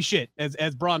the flippy shit,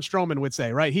 as Braun Strowman would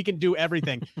say, right? He can do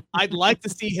everything. I'd like to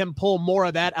see him pull more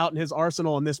of that out in his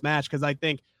arsenal in this match because I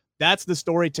think that's the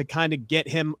story to kind of get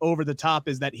him over the top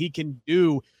is that he can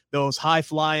do those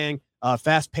high-flying,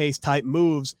 fast-paced type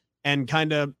moves and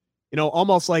kind of,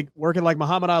 almost like working like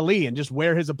Muhammad Ali and just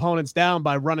wear his opponents down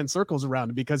by running circles around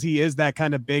him because he is that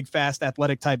kind of big, fast,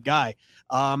 athletic type guy.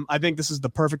 I think this is the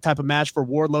perfect type of match for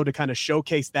Wardlow to kind of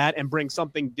showcase that and bring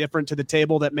something different to the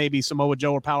table that maybe Samoa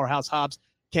Joe or Powerhouse Hobbs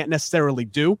can't necessarily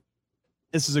do.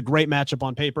 This is a great matchup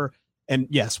on paper. And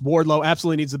yes, Wardlow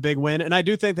absolutely needs a big win. And I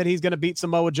do think that he's going to beat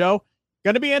Samoa Joe.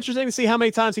 Going to be interesting to see how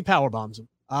many times he power bombs him.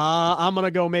 I'm going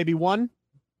to go maybe one,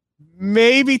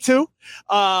 maybe two.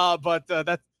 But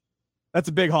that's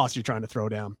a big hoss you're trying to throw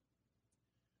down.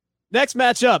 Next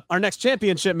matchup, our next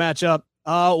championship matchup,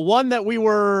 one that we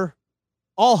were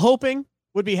all hoping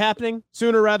would be happening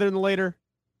sooner rather than later.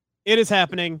 It is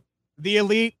happening. The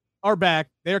Elite are back.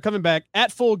 They are coming back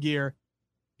at Full Gear,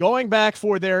 going back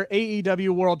for their AEW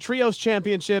World Trios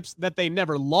Championships that they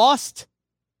never lost.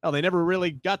 Hell, they never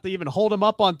really got to even hold them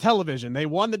up on television. They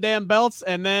won the damn belts,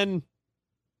 and then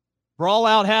Brawl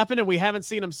Out happened, and we haven't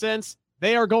seen them since.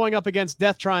 They are going up against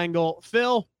Death Triangle.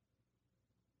 Phil,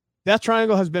 Death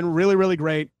Triangle has been really, really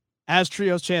great as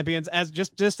Trios champions, as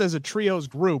just as a Trios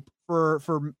group for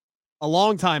a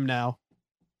long time now.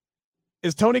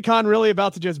 Is Tony Khan really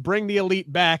about to just bring the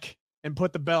Elite back and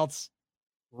put the belts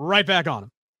right back on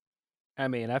them? I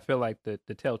mean, I feel like the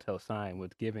telltale sign was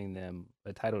giving them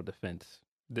a title defense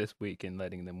this week and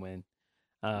letting them win.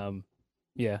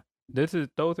 Yeah, those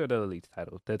are the Elite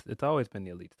titles. It's always been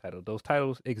the Elite title. Those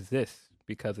titles exist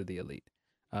because of the Elite.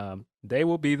 They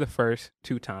will be the first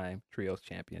 2-time Trios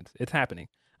champions. It's happening.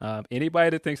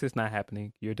 Anybody that thinks it's not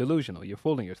happening, you're delusional. You're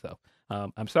fooling yourself.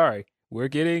 I'm sorry. We're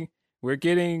getting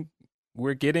the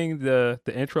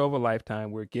intro of a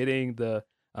lifetime. We're getting the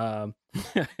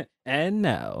and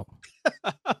now.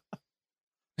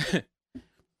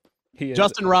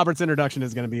 Justin Roberts' introduction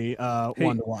is going to be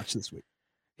one to watch this week.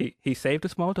 He saved a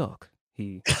small dog.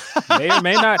 He may or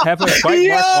may not have a bite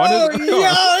mark on his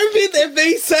arm. If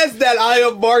he says that, I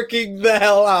am marking the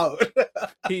hell out.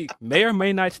 He may or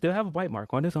may not still have a bite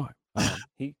mark on his arm.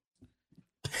 He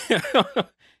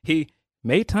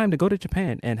made time to go to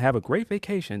Japan and have a great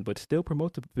vacation, but still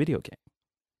promote the video game.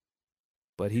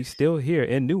 But he's still here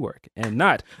in Newark and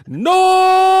not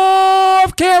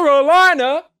North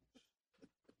Carolina.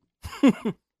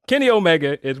 Kenny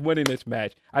Omega is winning this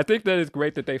match. I think that it's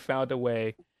great that they found a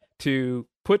way to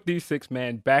put these 6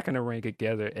 men back in the ring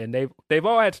together, and they've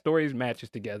all had stories matches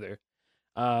together.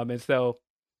 And so,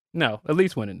 no, at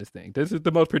least winning this thing. This is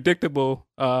the most predictable.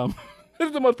 This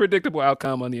is the most predictable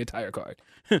outcome on the entire card.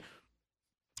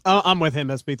 I'm with him,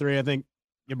 SP3. I think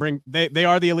They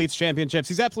are the Elite's championships.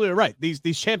 He's absolutely right.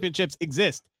 These championships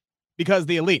exist because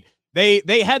the Elite.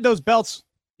 They had those belts.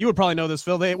 You would probably know this,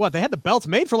 Phil. They had the belts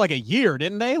made for like a year,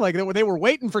 didn't they? Like they were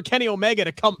waiting for Kenny Omega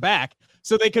to come back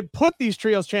so they could put these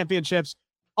trios championships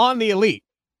on the Elite.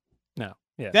 No,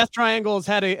 yeah. Death Triangle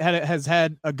has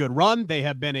had a good run. They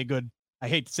have been a good, I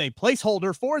hate to say,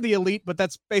 placeholder for the Elite, but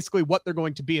that's basically what they're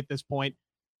going to be at this point.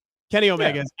 Kenny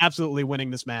Omega is absolutely winning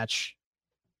this match,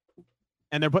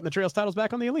 and they're putting the trios titles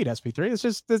back on the Elite. SP3.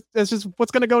 It's just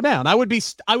what's going to go down. I would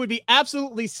be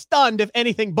absolutely stunned if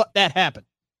anything but that happened.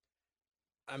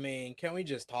 I mean, can we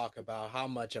just talk about how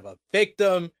much of a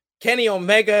victim Kenny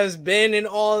Omega has been in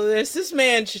all of this? This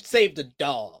man should save the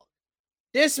dog.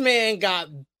 This man got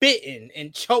bitten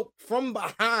and choked from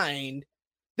behind.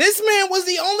 This man was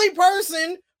the only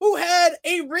person who had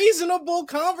a reasonable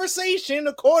conversation,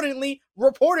 reportedly,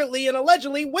 and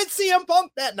allegedly with CM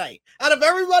Punk that night. Out of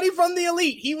everybody from the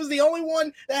Elite, he was the only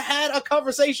one that had a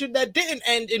conversation that didn't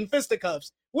end in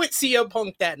fisticuffs with CM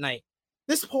Punk that night.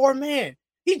 This poor man.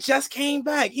 He just came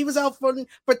back. He was out for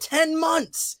 10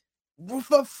 months.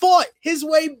 Fought his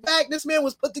way back. This man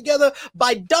was put together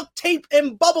by duct tape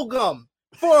and bubble gum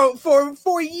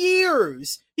for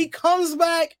years. He comes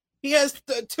back. He has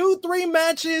 2-3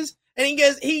 matches, and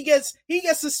he gets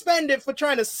suspended for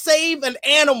trying to save an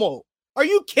animal. Are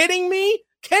you kidding me?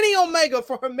 Kenny Omega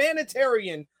for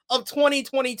humanitarian of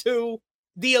 2022.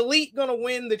 The Elite gonna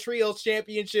win the Trios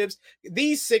Championships.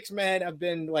 These 6 men have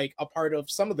been like a part of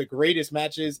some of the greatest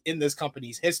matches in this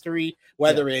company's history,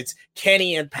 whether it's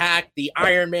Kenny and Pac, the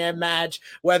Iron Man match,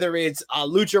 whether it's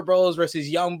Lucha Bros versus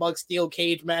Young Bucks Steel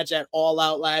Cage match at All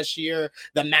Out last year,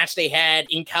 the match they had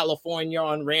in California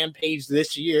on Rampage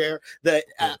this year, the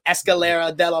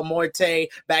Escalera de la Muerte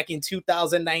back in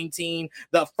 2019,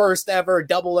 the first ever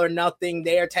Double or Nothing,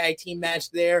 their tag team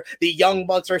match there, the Young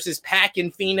Bucks versus Pac in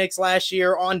Phoenix last year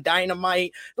on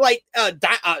Dynamite, like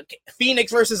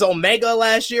Phoenix versus Omega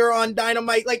last year on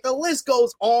Dynamite. Like the list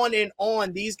goes on and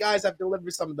on. These guys have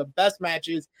delivered some of the best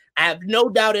matches. I have no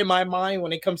doubt in my mind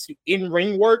when it comes to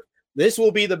in-ring work, this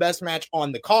will be the best match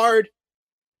on the card.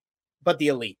 But the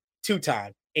Elite,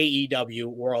 2-time AEW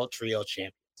World Trio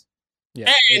Champions.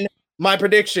 Yeah. And my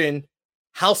prediction,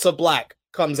 House of Black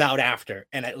comes out after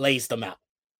and it lays them out.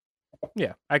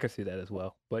 Yeah, I can see that as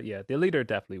well. But yeah, the Elite are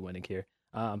definitely winning here.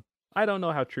 I don't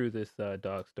know how true this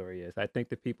dog story is. I think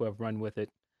that people have run with it.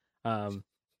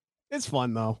 It's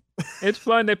fun though. It's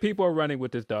fun that people are running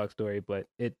with this dog story, but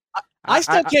I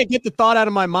still can't get the thought out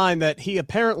of my mind that he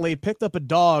apparently picked up a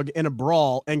dog in a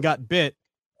brawl and got bit,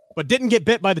 but didn't get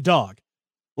bit by the dog.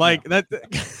 Like that.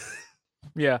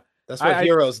 Yeah, that's what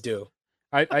heroes do.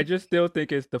 I just still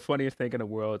think it's the funniest thing in the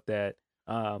world that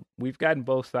we've gotten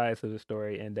both sides of the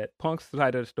story, and that Punk's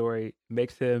side of the story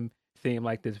makes him seem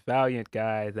like this valiant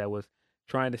guy that was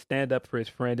trying to stand up for his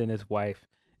friend and his wife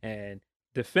and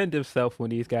defend himself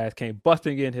when these guys came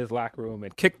busting in his locker room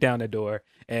and kicked down the door.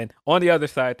 And on the other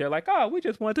side, they're like, oh, we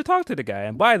just wanted to talk to the guy.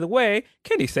 And by the way,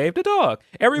 Kenny saved the dog.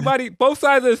 Everybody, both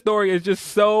sides of the story is just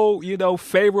so,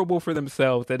 favorable for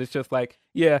themselves that it's just like,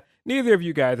 yeah, neither of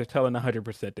you guys are telling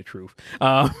 100% the truth.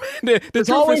 The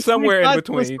truth is somewhere in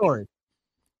between.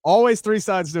 Always 3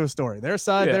 sides to a story. Their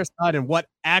side, and what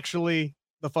actually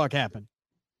the fuck happened.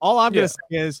 All I'm going to say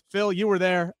is, Phil, you were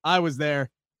there. I was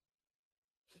there.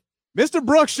 Mr.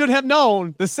 Brooks should have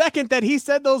known the second that he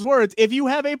said those words, if you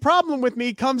have a problem with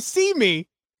me, come see me,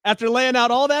 after laying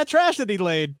out all that trash that he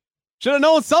laid. Should have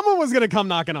known someone was going to come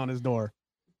knocking on his door.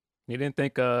 He didn't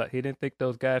think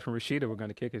those guys from Rashida were going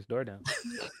to kick his door down.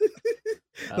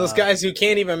 Those guys who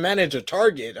can't even manage a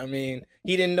target. I mean,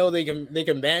 he didn't know they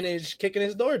can manage kicking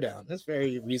his door down. That's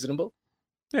very reasonable.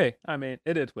 Hey, I mean,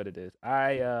 it is what it is.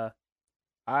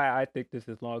 I think this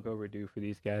is long overdue for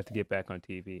these guys to get back on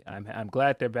TV. I'm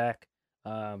glad they're back.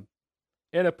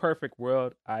 In a perfect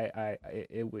world,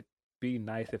 it would be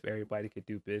nice if everybody could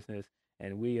do business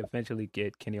and we eventually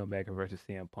get Kenny Omega versus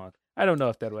CM Punk. I don't know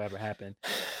if that'll ever happen,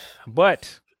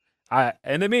 but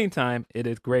in the meantime, it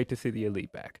is great to see the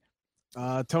Elite back.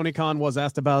 Tony Khan was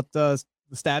asked about the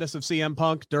status of CM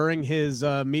Punk during his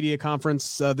media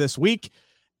conference this week.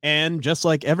 And just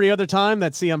like every other time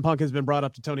that CM Punk has been brought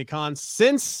up to Tony Khan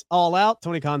since All Out,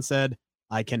 Tony Khan said,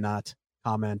 I cannot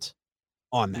comment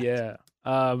on that.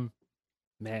 Yeah.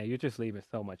 Man, you're just leaving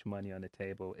so much money on the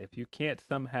table. If you can't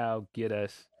somehow get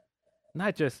us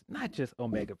not just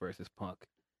Omega versus Punk.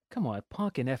 Come on,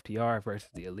 Punk and FTR versus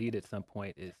the Elite at some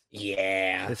point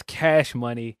is cash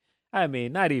money. I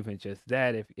mean, not even just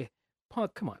that. If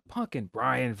Punk, come on, Punk and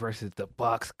Bryan versus the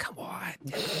Bucks. Come on.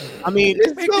 I mean,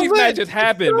 make these matches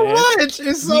happen, man.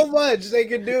 It's so much they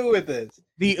can do with this.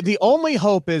 The only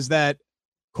hope is that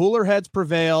cooler heads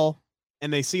prevail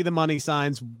and they see the money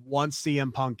signs once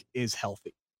CM Punk is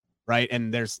healthy, right?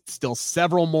 And there's still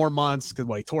several more months because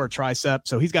he tore a tricep.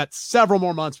 So he's got several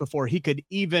more months before he could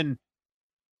even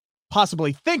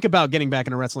possibly think about getting back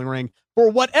in a wrestling ring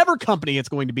for whatever company it's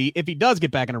going to be if he does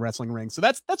get back in a wrestling ring. So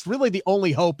that's really the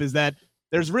only hope, is that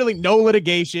there's really no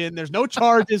litigation, there's no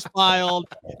charges filed,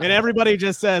 and everybody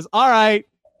just says, all right,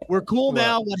 we're cool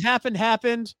now. What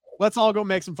happened. Let's all go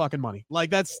make some fucking money. Like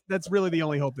that's really the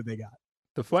only hope that they got.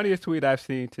 The funniest tweet I've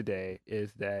seen today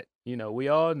is that, we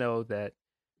all know that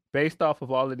based off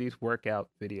of all of these workout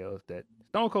videos that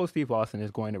Stone Cold Steve Austin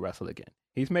is going to wrestle again.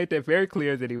 He's made that very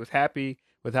clear that he was happy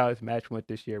with how his match went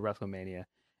this year at WrestleMania.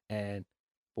 And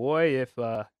boy,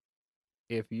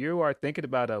 if you are thinking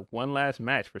about a one last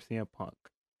match for CM Punk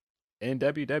in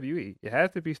WWE, it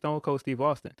has to be Stone Cold Steve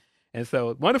Austin. And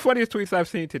so one of the funniest tweets I've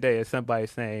seen today is somebody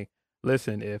saying,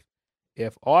 listen,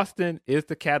 if Austin is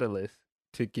the catalyst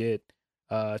to get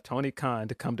Tony Khan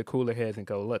to come to cooler heads and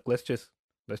go, look, let's just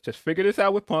figure this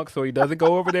out with Punk so he doesn't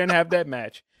go over there and have that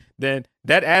match, then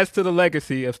that adds to the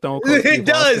legacy of Stone Cold Steve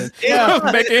Austin.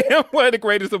 Yeah. Making him one of the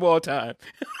greatest of all time.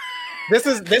 This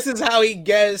is how he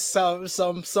gets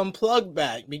some plug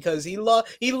back, because he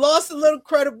lost a little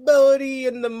credibility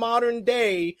in the modern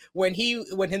day when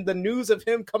the news of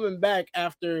him coming back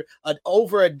after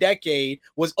over a decade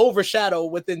was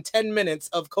overshadowed within 10 minutes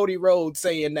of Cody Rhodes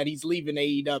saying that he's leaving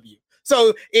AEW.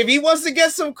 So if he wants to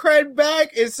get some cred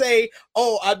back and say,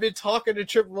 oh, I've been talking to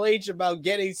Triple H about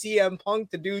getting CM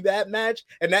Punk to do that match,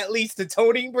 and that leads to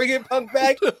Tony bringing Punk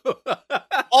back,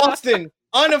 Austin,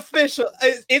 unofficial,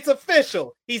 it's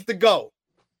official, he's the GOAT.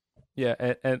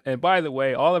 Yeah, and by the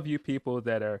way, all of you people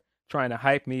that are trying to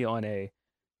hype me on a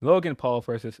Logan Paul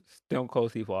versus Stone Cold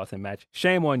Steve Austin match,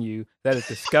 shame on you. That is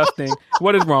disgusting.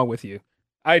 What is wrong with you?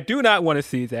 I do not want to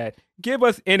see that. Give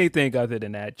us anything other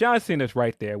than that. John Cena's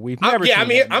right there. We've never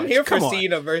seen I'm here for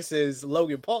Cena versus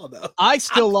Logan Paul, though. I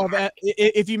still love that.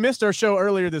 If you missed our show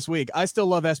earlier this week, I still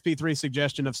love SP3's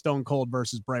suggestion of Stone Cold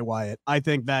versus Bray Wyatt. I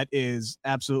think that is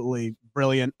absolutely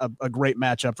brilliant. A great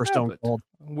matchup for Stone Cold.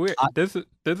 This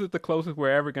is the closest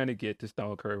we're ever going to get to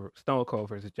Stone Cold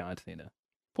versus John Cena.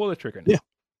 Pull the trigger now.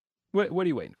 Yeah. What are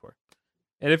you waiting for?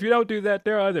 And if you don't do that,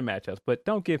 there are other matchups, but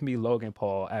don't give me Logan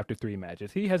Paul after 3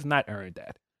 matches. He has not earned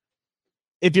that.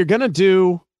 If you're going to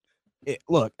do it,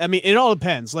 look, I mean, it all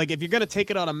depends. Like, if you're going to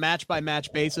take it on a match by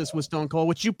match basis with Stone Cold,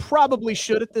 which you probably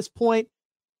should at this point,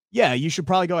 yeah, you should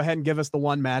probably go ahead and give us the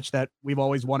one match that we've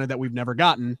always wanted that we've never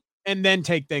gotten, and then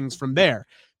take things from there.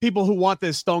 People who want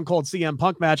this Stone Cold CM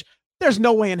Punk match, there's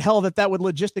no way in hell that would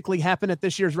logistically happen at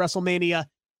this year's WrestleMania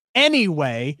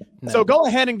anyway. No. So go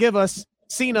ahead and give us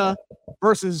Cena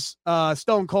versus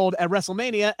Stone Cold at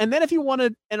WrestleMania, and then if you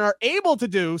wanted and are able to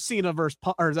do Cena versus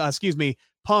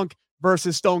Punk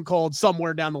versus Stone Cold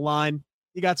somewhere down the line,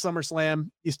 you got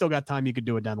SummerSlam. You still got time. You could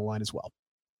do it down the line as well.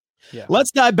 Yeah.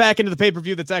 Let's dive back into the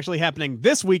pay-per-view that's actually happening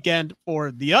this weekend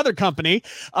for the other company.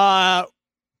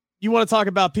 You want to talk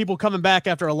about people coming back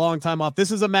after a long time off?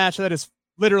 This is a match that is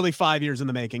literally 5 years in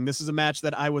the making. This is a match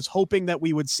that I was hoping that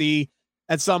we would see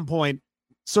at some point.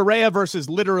 Saraya versus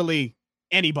literally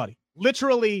anybody.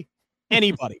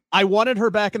 I wanted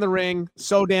her back in the ring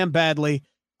so damn badly.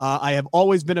 I have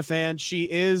always been a fan. She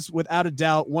is, without a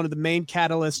doubt, one of the main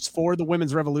catalysts for the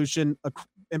women's revolution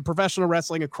in professional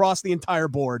wrestling across the entire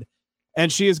board.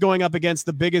 And she is going up against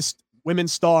the biggest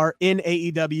women's star in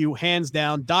AEW, hands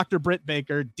down, Dr. Britt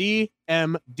Baker,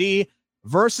 DMD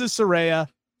versus Saraya,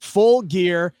 Full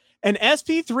Gear. And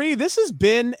SP3, this has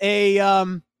been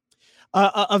a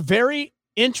very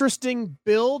interesting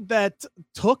build that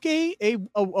took a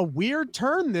weird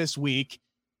turn this week.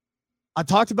 I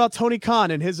talked about Tony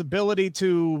Khan and his ability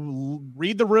to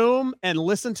read the room and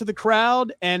listen to the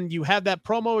crowd. And you have that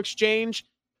promo exchange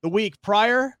the week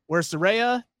prior where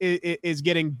Saraya is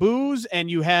getting boos,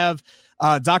 and you have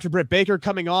Dr. Britt Baker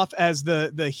coming off as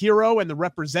the hero and the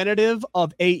representative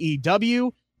of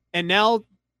AEW. And now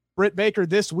Britt Baker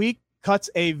this week cuts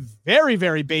a very,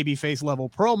 very babyface level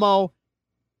promo.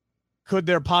 Could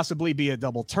there possibly be a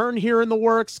double turn here in the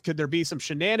works? Could there be some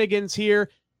shenanigans here?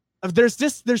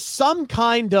 There's some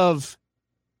kind of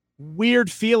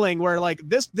weird feeling where like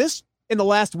this in the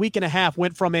last week and a half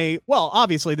went from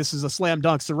obviously this is a slam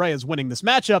dunk, Saraya's winning this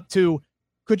matchup, to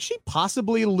could she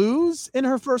possibly lose in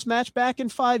her first match back in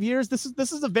 5 years? This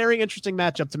is a very interesting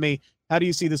matchup to me. How do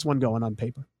you see this one going on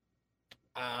paper?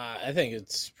 I think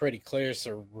it's pretty clear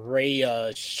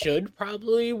Saraya should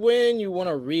probably win. You want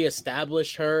to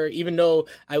reestablish her, even though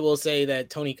I will say that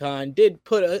Tony Khan did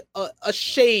put a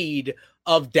shade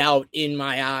of doubt in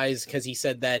my eyes, because he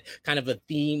said that kind of a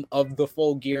theme of the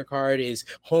Full Gear card is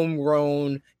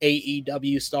homegrown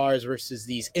AEW stars versus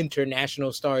these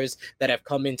international stars that have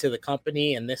come into the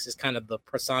company, and this is kind of the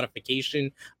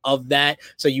personification of that.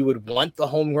 So you would want the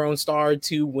homegrown star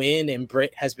to win, and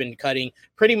Britt has been cutting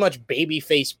pretty much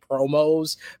babyface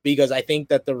promos, because I think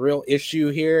that the real issue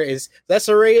here is that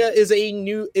Saraya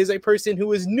is a person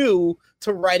who is new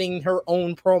to writing her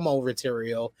own promo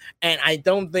material, and I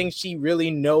don't think she really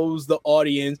knows the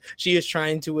audience she is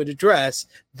trying to address,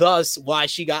 thus why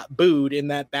she got booed in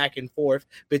that back and forth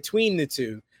between the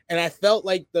two. And I felt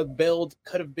like the build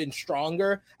could have been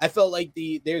stronger. I felt like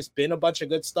there's been a bunch of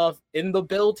good stuff in the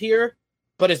build here,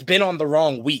 but it's been on the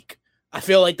wrong week. I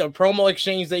feel like the promo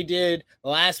exchange they did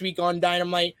last week on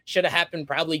Dynamite should have happened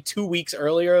probably 2 weeks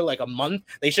earlier, like a month.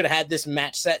 They should have had this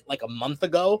match set like a month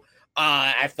ago.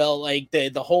 I felt like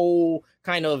the whole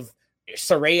kind of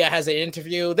Saraya has an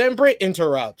interview, then Britt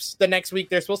interrupts. The next week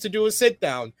they're supposed to do a sit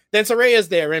down. Then Saraya's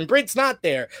there and Britt's not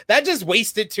there. That just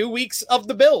wasted 2 weeks of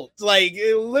the build. Like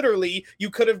literally, you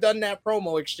could have done that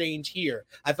promo exchange here.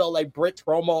 I felt like Britt's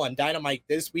promo on Dynamite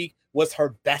this week was her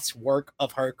best work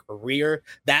of her career.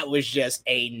 That was just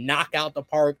a knockout the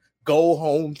park, go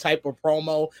home type of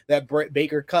promo that Britt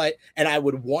Baker cut, and I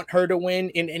would want her to win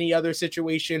in any other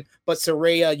situation. But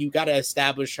Saraya, you got to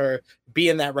establish her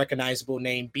being that recognizable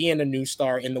name, being a new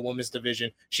star in the women's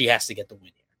division. She has to get the win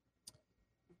here.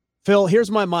 Phil, here's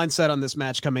my mindset on this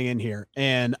match coming in here,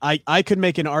 and I could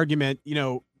make an argument.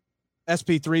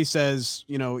 SP3 says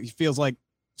he feels like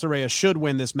Saraya should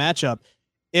win this matchup.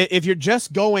 If you're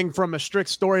just going from a strict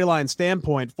storyline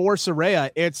standpoint for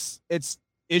Saraya, it's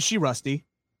is she rusty?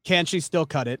 Can she still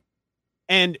cut it?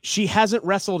 And she hasn't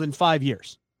wrestled in 5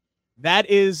 years. That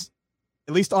is,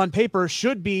 at least on paper,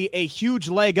 should be a huge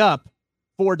leg up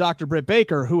for Dr. Britt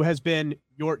Baker, who has been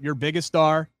your biggest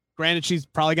star. Granted, she's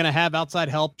probably going to have outside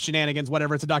help, shenanigans,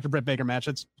 whatever. It's a Dr. Britt Baker match.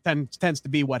 It tends to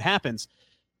be what happens.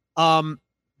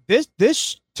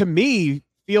 This to me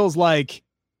feels like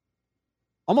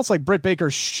almost like Britt Baker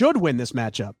should win this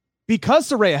matchup, because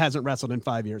Saraya hasn't wrestled in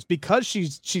 5 years, because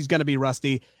she's going to be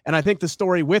rusty. And I think the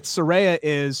story with Saraya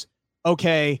is,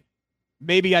 okay,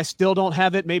 maybe I still don't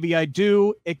have it. Maybe I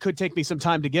do. It could take me some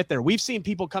time to get there. We've seen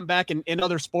people come back in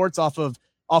other sports off of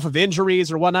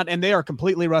injuries or whatnot, and they are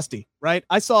completely rusty, right?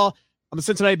 I'm a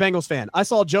Cincinnati Bengals fan. I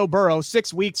saw Joe Burrow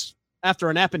 6 weeks after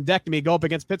an appendectomy go up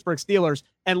against Pittsburgh Steelers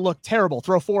and look terrible,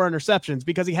 throw 4 interceptions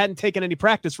because he hadn't taken any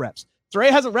practice reps.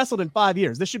 Saraya hasn't wrestled in 5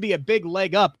 years. This should be a big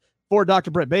leg up for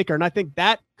Dr. Britt Baker. And I think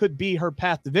that could be her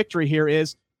path to victory here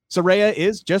is Saraya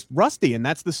is just rusty. And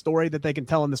that's the story that they can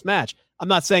tell in this match. I'm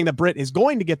not saying that Britt is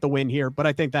going to get the win here, but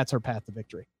I think that's her path to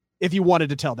victory, if you wanted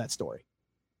to tell that story.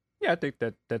 Yeah, I think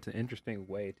that's an interesting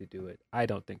way to do it. I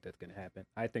don't think that's going to happen.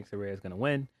 I think Saraya is going to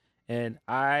win. And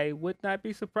I would not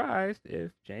be surprised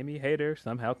if Jamie Hayter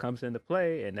somehow comes into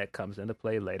play, and that comes into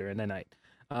play later in the night.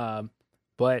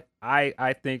 But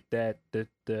I think that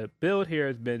the build here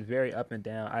has been very up and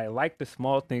down. I like the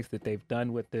small things that they've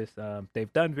done with this.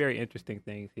 They've done very interesting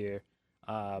things here.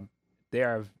 There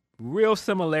are real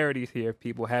similarities here, if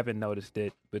people haven't noticed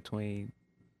it, between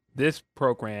this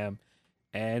program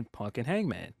and Punk and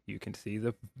Hangman. You can see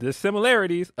the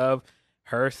similarities of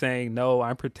her saying, no,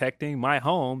 I'm protecting my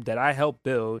home that I helped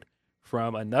build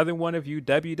from another one of you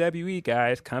WWE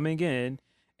guys coming in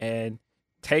and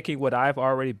taking what I've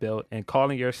already built and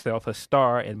calling yourself a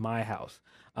star in my house.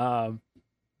 I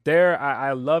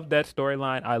love that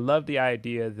storyline. I love the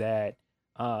idea that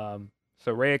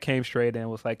Saraya came straight in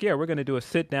and was like, yeah, we're going to do a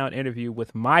sit-down interview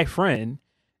with my friend.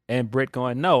 And Britt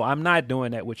going, no, I'm not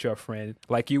doing that with your friend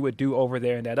like you would do over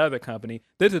there in that other company.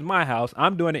 This is my house.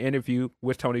 I'm doing an interview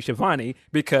with Tony Schiavone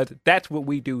because that's what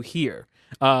we do here.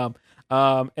 And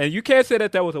you can't say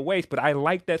that was a waste, but I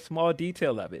like that small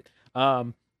detail of it.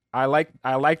 I like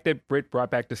that Britt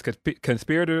brought back this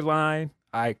conspirator line.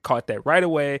 I caught that right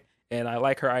away. And I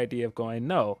like her idea of going,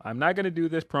 no, I'm not going to do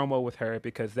this promo with her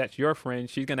because that's your friend.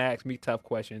 She's going to ask me tough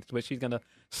questions, but she's going to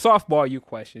softball you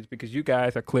questions because you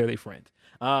guys are clearly friends.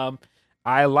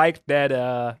 I like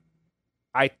that.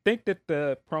 I think that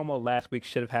the promo last week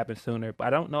should have happened sooner, but I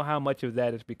don't know how much of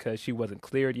that is because she wasn't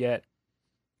cleared yet.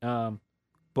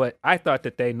 But I thought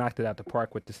that they knocked it out the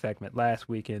park with the segment last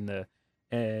week and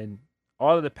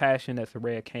all of the passion that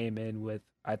Saraya came in with.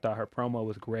 I thought her promo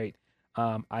was great.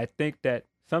 I think that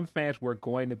some fans were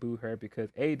going to boo her because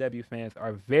AEW fans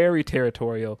are very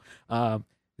territorial.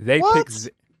 They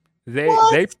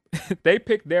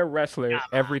pick their wrestler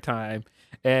every time,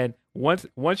 and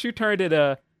once you turned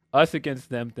it us against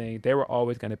them thing, they were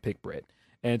always going to pick Britt.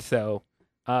 And so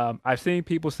I've seen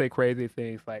people say crazy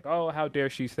things like, "Oh, how dare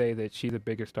she say that she's a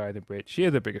bigger star than Britt?" She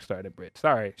is a bigger star than Britt.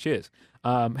 Sorry, she is.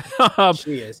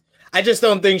 She is. I just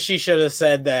don't think she should have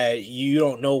said that you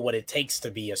don't know what it takes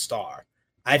to be a star.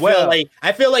 I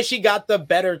feel like she got the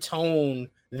better tone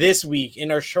this week in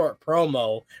her short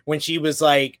promo when she was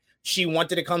like, she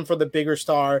wanted to come for the bigger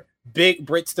star.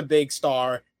 Britt's the big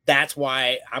star. That's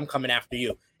why I'm coming after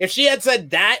you. If she had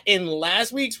said that in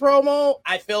last week's promo,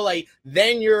 I feel like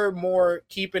then you're more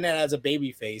keeping it as a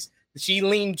baby face. She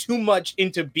leaned too much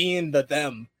into being the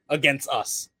them against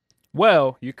us.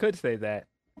 Well, you could say that,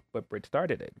 but Britt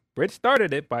started it. Britt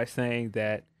started it by saying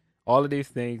that all of these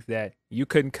things that you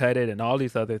couldn't cut it and all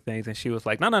these other things. And she was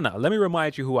like, no, let me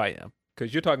remind you who I am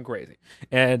because you're talking crazy.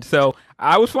 And so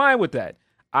I was fine with that.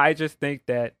 I just think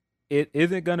that it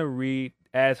isn't going to read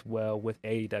as well with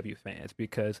AEW fans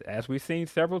because as we've seen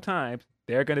several times,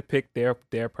 they're going to pick their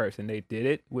person. They did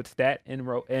it with Stat and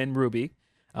Ruby.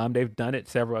 They've done it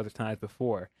several other times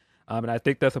before. And I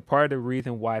think that's a part of the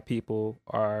reason why people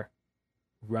are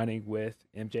running with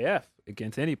MJF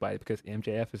against anybody because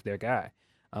MJF is their guy.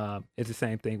 It's the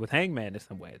same thing with Hangman in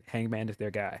some way. Hangman is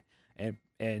their guy.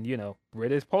 And you know,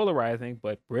 Britt is polarizing,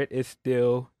 but Britt is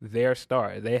still their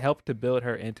star. They helped to build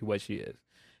her into what she is.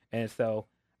 And so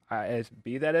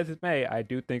be that as it may, I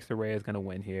do think Saraya is going to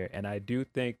win here, and I do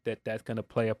think that that's going to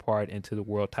play a part into the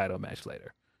world title match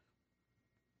later.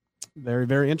 Very,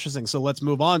 very interesting. So let's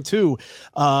move on to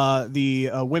the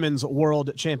women's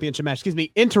world championship match.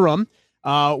 Interim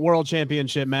world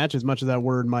championship match, as much as that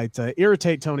word might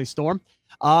irritate Toni Storm.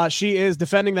 She is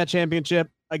defending that championship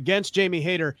against Jamie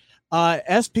Hayter.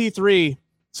 SP3,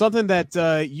 something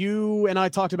that you and I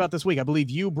talked about this week. I believe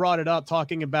you brought it up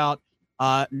talking about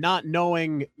not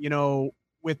knowing,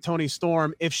 with Toni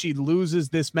Storm, if she loses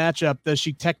this matchup, does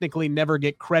she technically never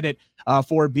get credit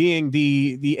for being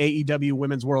the AEW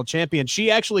Women's World Champion?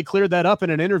 She actually cleared that up in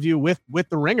an interview with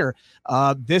The Ringer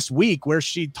this week, where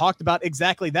she talked about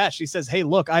exactly that. She says, hey,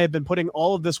 look, I have been putting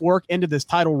all of this work into this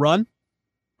title run,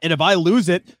 and if I lose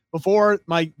it before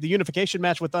the unification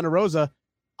match with Thunder Rosa,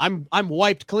 I'm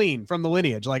wiped clean from the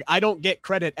lineage. Like, I don't get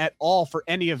credit at all for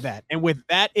any of that. And with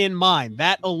that in mind,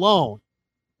 that alone,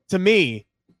 to me,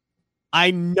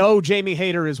 I know Jamie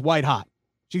Hayter is white hot.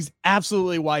 She's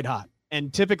absolutely white hot.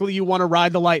 And typically you want to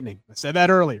ride the lightning. I said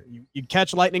that earlier. You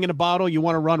catch lightning in a bottle, you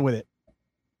want to run with it.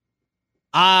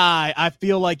 I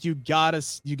feel like you gotta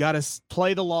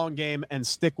play the long game and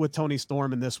stick with Toni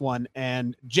Storm in this one.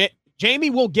 And Jamie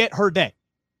will get her day.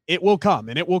 It will come,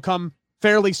 and it will come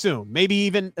fairly soon. Maybe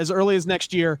even as early as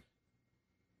next year.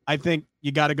 I think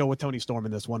you got to go with Toni Storm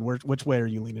in this one. Which way are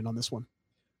you leaning on this one?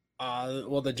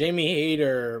 Well, the Jamie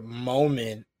Hayter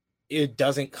moment, it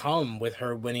doesn't come with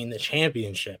her winning the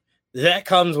championship. That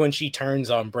comes when she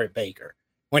turns on Britt Baker.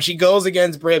 When she goes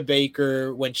against Britt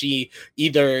Baker, when she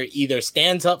either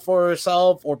stands up for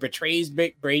herself or betrays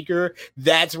Baker,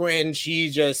 that's when she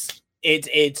just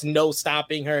it's no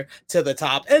stopping her to the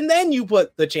top. And then you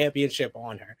put the championship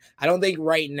on her. I don't think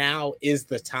right now is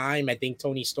the time. I think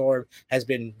Toni Storm has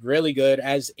been really good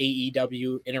as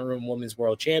AEW Interim Women's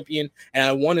World Champion. And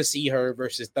I want to see her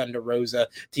versus Thunder Rosa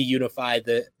to unify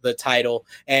the title.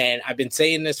 And I've been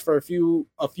saying this for a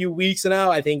few weeks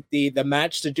now. I think the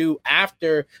match to do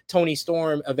after Toni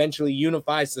Storm eventually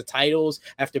unifies the titles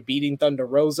after beating Thunder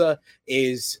Rosa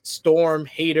is Storm,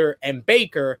 Hayter, and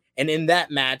Baker. And in that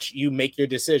match, you make your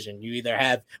decision. You either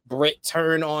have Britt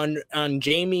turn on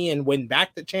Jamie and win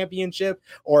back the championship,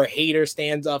 or Hayter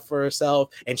stands up for herself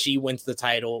and she wins the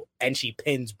title and she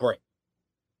pins Britt.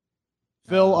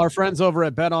 Phil, our friends over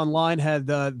at Bet Online had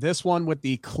this one with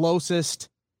the closest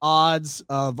odds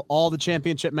of all the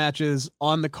championship matches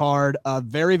on the card. A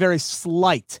very, very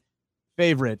slight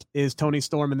favorite is Toni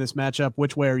Storm in this matchup.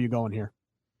 Which way are you going here?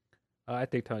 I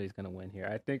think Toni's going to win here.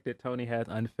 I think that Toni has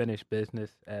unfinished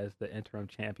business as the interim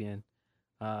champion.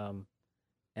 And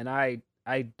I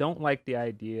don't like the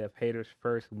idea of Hayter's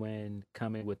first win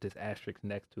coming with this asterisk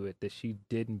next to it, that she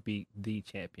didn't beat the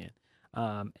champion.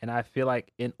 And I feel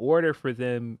like in order for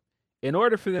them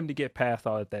to get past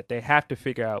all of that, they have to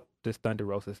figure out this Thunder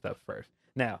Rosa stuff first.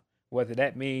 Now, whether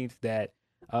that means that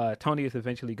Toni is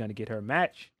eventually going to get her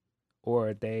match,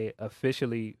 or they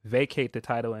officially vacate the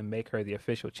title and make her the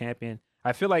official champion,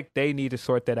 I feel like they need to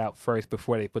sort that out first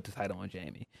before they put the title on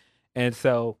Jamie. And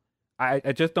so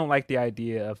I just don't like the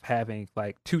idea of having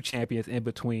like two champions in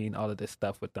between all of this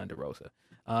stuff with Thunder Rosa.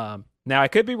 Now, I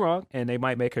could be wrong, and they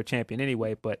might make her champion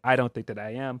anyway, but I don't think that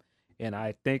I am. And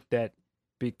I think that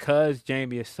because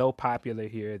Jamie is so popular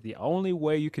here, the only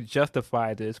way you could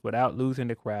justify this without losing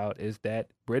the crowd is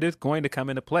that Britt is going to come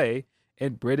into play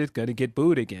and Britt is going to get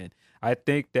booed again. I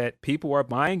think that people are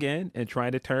buying in and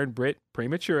trying to turn Britt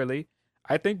prematurely.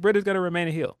 I think Britt is going to remain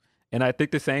a heel. And I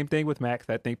think the same thing with Max.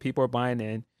 I think people are buying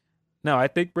in. No, I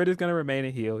think Britt is going to remain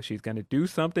a heel. She's going to do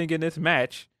something in this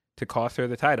match to cost her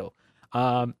the title.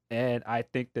 And I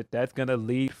think that that's going to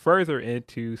lead further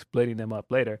into splitting them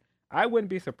up later. I wouldn't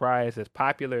be surprised, as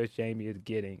popular as Jamie is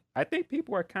getting. I think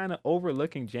people are kind of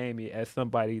overlooking Jamie as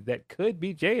somebody that could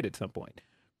be Jade at some point.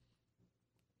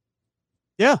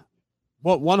 Yeah.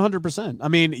 Well, 100%. I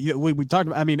mean, we talked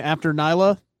about, I mean, after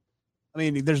Nyla, I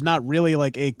mean, there's not really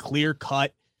like a clear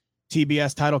cut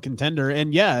TBS title contender.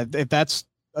 And yeah, if that's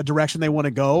a direction they want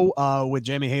to go with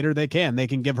Jamie Hayter, they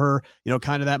can give her,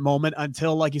 kind of that moment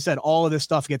until, like you said, all of this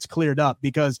stuff gets cleared up.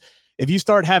 Because if you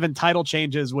start having title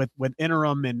changes with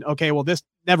interim and, okay, well, this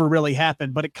never really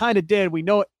happened, but it kind of did. We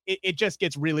know it just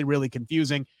gets really, really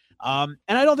confusing. And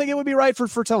I don't think it would be right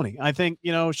for Tony. I think,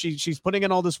 she's putting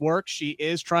in all this work. She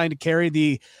is trying to carry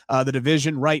the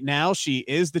division right now. She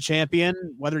is the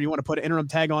champion, whether you want to put an interim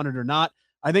tag on it or not.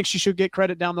 I think she should get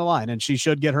credit down the line, and she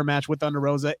should get her match with Thunder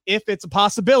Rosa if it's a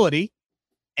possibility.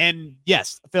 And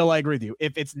yes, Phil, I agree with you.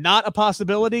 If it's not a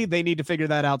possibility, they need to figure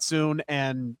that out soon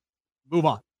and move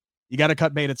on. You got to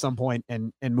cut bait at some point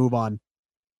and move on.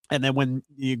 And then when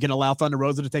you can allow Thunder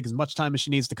Rosa to take as much time as she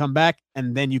needs to come back,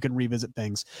 and then you can revisit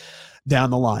things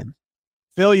down the line.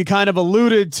 Phil, you kind of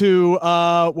alluded to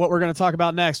what we're going to talk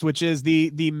about next, which is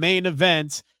the main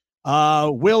event.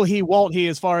 Will he, won't he,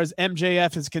 as far as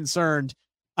MJF is concerned?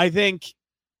 I think,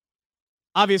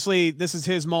 obviously, this is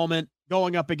his moment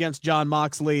going up against Jon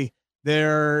Moxley.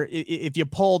 There, if you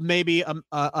polled maybe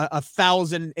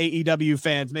 1,000 AEW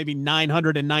fans, maybe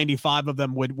 995 of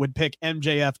them would pick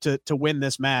MJF to win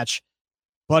this match.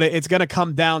 But it's going to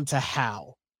come down to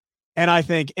how. And I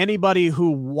think anybody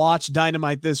who watched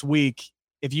Dynamite this week,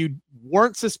 if you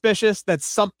weren't suspicious that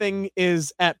something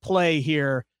is at play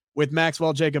here with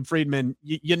Maxwell Jacob Friedman,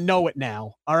 you know it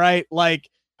now. All right. Like,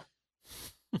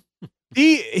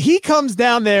 he comes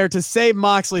down there to save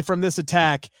Moxley from this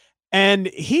attack, and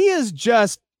he is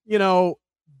just,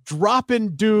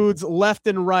 dropping dudes left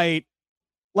and right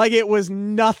like it was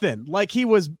nothing. Like he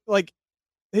was like,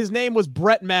 his name was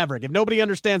Brett Maverick. If nobody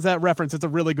understands that reference, it's a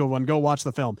really good one. Go watch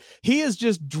the film. He is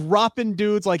just dropping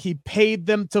dudes like he paid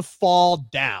them to fall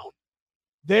down.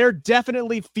 There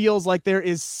definitely feels like there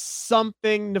is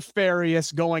something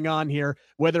nefarious going on here,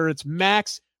 whether it's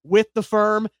Max with the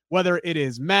firm, whether it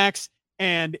is Max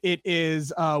and it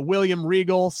is William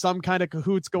Regal, some kind of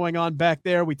cahoots going on back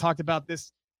there. We talked about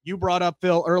this. You brought up,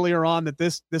 Phil, earlier on that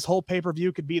this whole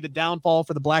pay-per-view could be the downfall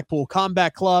for the Blackpool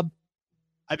Combat Club.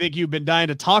 I think you've been dying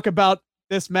to talk about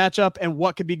this matchup and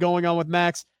what could be going on with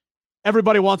Max.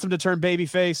 Everybody wants him to turn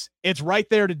babyface. It's right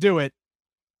there to do it.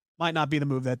 Might not be the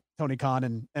move that Tony Khan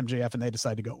and MJF and they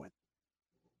decide to go in.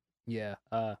 Yeah,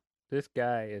 this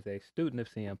guy is a student of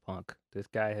CM Punk. This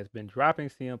guy has been dropping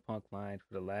CM Punk lines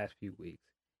for the last few weeks.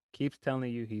 Keeps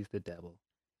telling you he's the devil.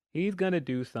 He's going to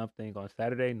do something on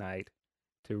Saturday night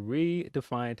to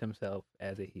redefine himself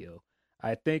as a heel.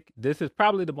 I think this is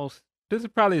probably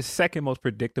the second most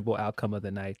predictable outcome of the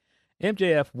night.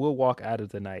 MJF will walk out of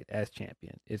the night as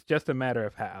champion. It's just a matter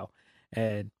of how.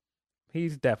 And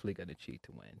he's definitely going to cheat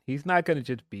to win. He's not going to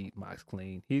just beat Mox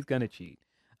clean. He's going to cheat.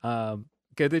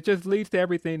 Because it just leads to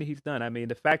everything that he's done. I mean,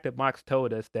 the fact that Mox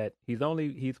told us that he's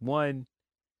won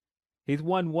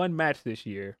one match this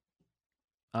year,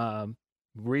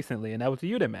 recently, and that was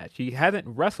the Yuta match. He hasn't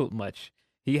wrestled much.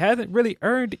 He hasn't really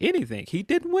earned anything. He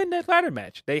didn't win that ladder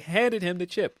match. They handed him the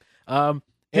chip.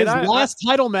 His last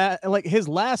title match, his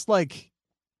last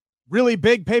really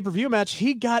big pay-per-view match,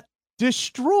 he got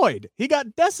destroyed. He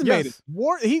got decimated.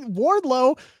 Yes.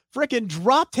 Wardlow freaking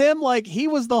dropped him like he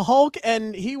was the Hulk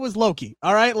and he was Loki.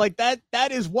 All right. Like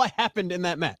that is what happened in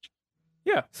that match.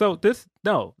 Yeah. So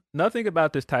nothing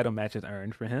about this title match is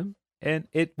earned for him. And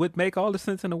it would make all the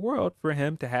sense in the world for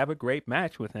him to have a great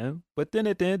match with him. But then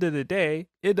at the end of the day,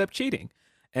 end up cheating.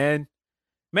 And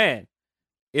man,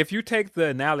 if you take the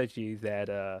analogy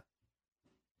that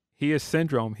he is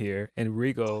Syndrome here and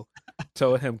Regal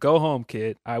told him, "Go home,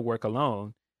 kid. I work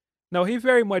alone." No, he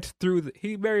very much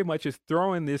is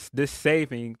throwing this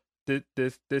saving,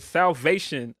 this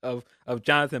salvation of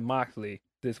Jonathan Moxley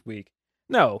this week.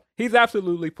 No, he's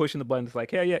absolutely pushing the buttons like,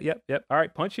 hey, yep. All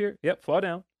right, punch here. Yep, fall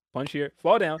down. Punch here,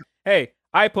 fall down. Hey,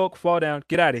 eye poke, fall down.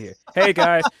 Get out of here. Hey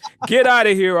guys, get out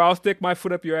of here or I'll stick my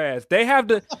foot up your ass. They have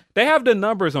the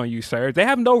numbers on you, sir. They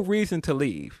have no reason to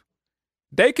leave.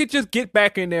 They could just get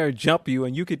back in there and jump you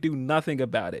and you could do nothing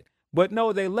about it. But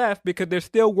no, they left because they're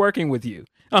still working with you.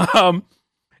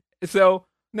 So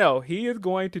No, he is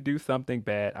going to do something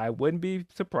bad. I wouldn't be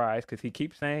surprised because he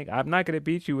keeps saying, I'm not going to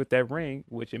beat you with that ring,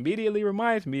 which immediately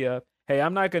reminds me of, hey,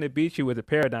 I'm not going to beat you with a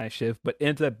paradigm shift, but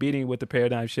ends up beating with the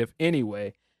paradigm shift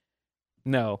anyway.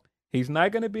 No, he's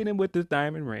not going to beat him with this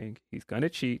diamond ring. He's going to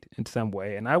cheat in some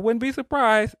way. And I wouldn't be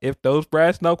surprised if those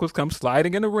brass knuckles come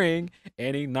sliding in the ring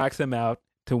and he knocks him out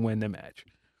to win the match.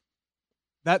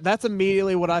 That's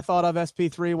immediately what I thought of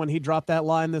SP3 when he dropped that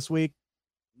line this week.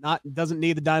 Doesn't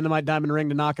need the dynamite diamond ring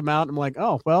to knock him out. I'm like,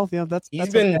 oh well, he's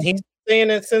been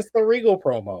saying it since the Regal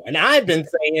promo, and I've been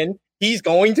saying he's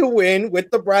going to win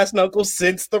with the brass knuckles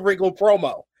since the Regal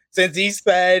promo. Since he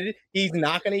said he's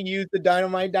not going to use the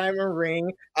dynamite diamond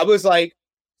ring, I was like,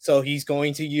 so he's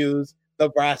going to use the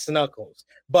brass knuckles.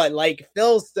 But like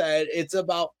Phil said, it's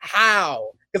about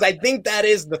how, because I think that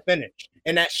is the finish.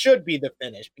 And that should be the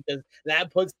finish because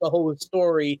that puts the whole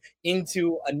story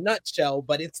into a nutshell,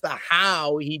 but it's the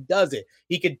how he does it.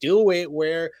 He could do it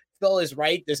where Phil is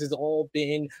right. This has all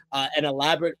been an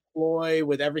elaborate ploy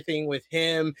with everything with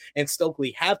him and Stokely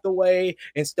Hathaway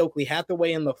and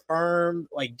the Firm,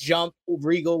 like jump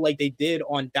Regal like they did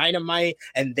on Dynamite,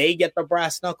 and they get the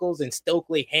brass knuckles and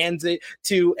Stokely hands it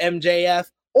to MJF.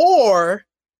 Or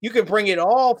you could bring it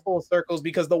all full circles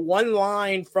because the one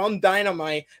line from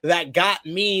Dynamite that got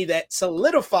me, that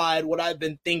solidified what I've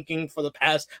been thinking for the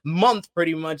past month,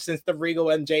 pretty much since the Regal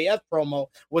MJF promo,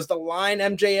 was the line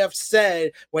MJF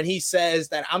said when he says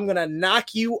that I'm going to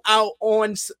knock you out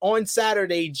on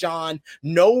Saturday, John.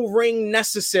 No ring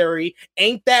necessary.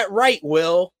 Ain't that right,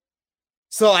 Will?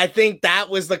 So I think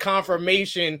that was the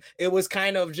confirmation. It was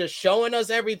kind of just showing us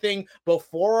everything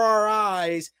before our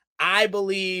eyes. I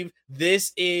believe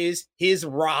this is his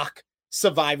Rock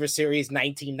Survivor Series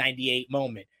 1998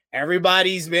 moment.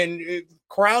 Everybody's been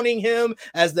crowning him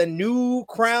as the new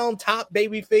crown top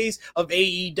babyface of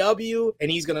AEW, and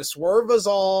he's going to swerve us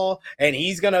all, and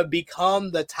he's going to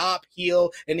become the top heel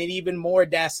and an even more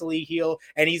dastardly heel,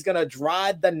 and he's going to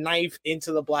drive the knife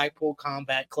into the Blackpool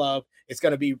Combat Club. It's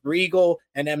going to be Regal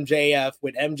and MJF,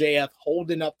 with MJF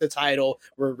holding up the title,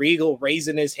 with Regal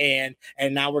raising his hand,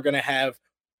 and now we're going to have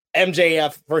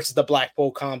MJF versus the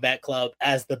Blackpool Combat Club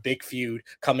as the big feud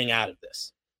coming out of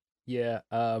this. Yeah,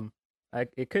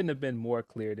 it couldn't have been more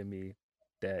clear to me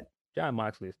that Jon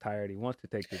Moxley is tired. He wants to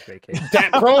take this vacation.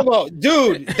 That promo,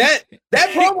 dude, that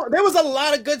promo, there was a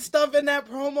lot of good stuff in that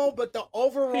promo, but the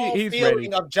overall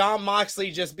feeling of Jon Moxley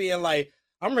just being like,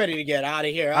 I'm ready to get out of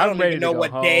here. I don't even know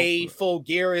what day Full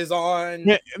Gear is on.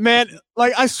 Yeah, man,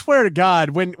 like I swear to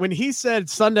God, when he said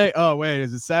Sunday, oh wait,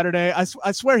 is it Saturday? I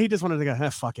swear he just wanted to go,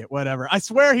 fuck it, whatever. I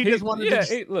swear he just wanted to.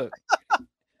 Hey, look.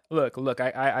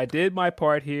 I did my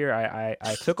part here.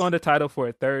 I took on the title for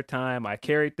a third time. I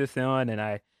carried this on, and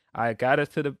I got us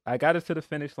to the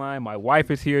finish line. My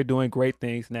wife is here doing great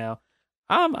things now.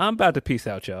 I'm about to peace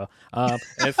out, y'all.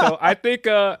 And so I think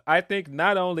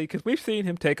not only because we've seen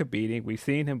him take a beating, we've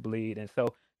seen him bleed, and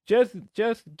so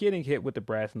just getting hit with the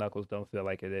brass knuckles don't feel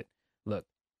like it. Look,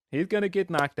 he's gonna get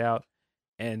knocked out,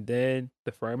 and then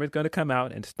the Firm is gonna come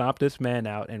out and stomp this man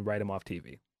out and write him off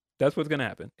TV. That's what's gonna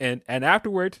happen. And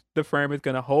afterwards, the Firm is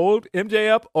gonna hold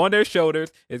MJF on their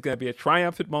shoulders. It's gonna be a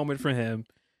triumphant moment for him,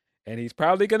 and he's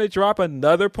probably gonna drop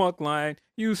another Punk line.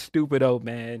 You stupid old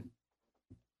man.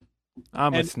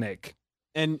 I'm a snake.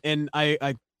 And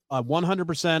I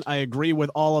 100% I agree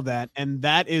with all of that. And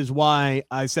that is why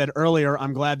I said earlier,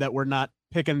 I'm glad that we're not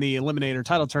picking the Eliminator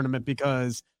title tournament,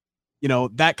 because,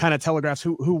 that kind of telegraphs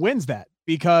who wins that,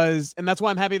 and that's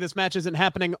why I'm happy this match isn't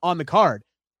happening on the card.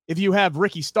 If you have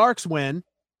Ricky Starks win,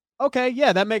 okay,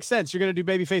 yeah, that makes sense. You're going to do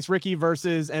babyface Ricky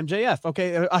versus MJF.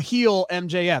 Okay. A heel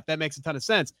MJF. That makes a ton of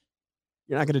sense.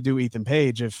 You're not going to do Ethan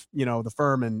Page if, the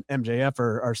Firm and MJF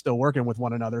are still working with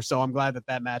one another. So I'm glad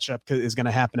that matchup is going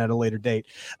to happen at a later date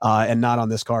and not on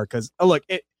this card. Because, look,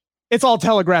 it's all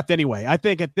telegraphed anyway. I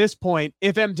think at this point,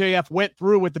 if MJF went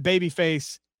through with the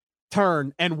babyface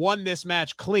turn and won this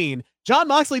match clean, Jon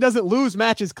Moxley doesn't lose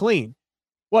matches clean.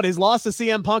 His loss to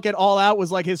CM Punk at All Out was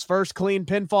like his first clean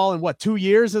pinfall in 2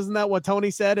 years? Isn't that what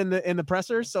Tony said in the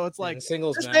presser? So it's like,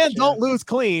 this man don't lose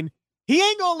clean. He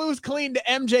ain't going to lose clean to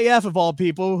MJF, of all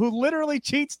people, who literally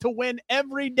cheats to win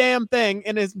every damn thing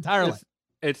in his entire life.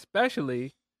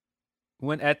 Especially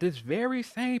when at this very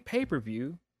same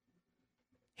pay-per-view,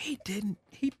 he did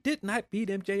not beat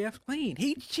MJF clean.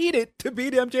 He cheated to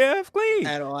beat MJF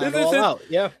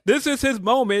clean. This is his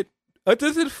moment.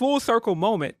 This is full circle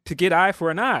moment to get eye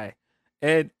for an eye.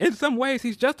 And in some ways,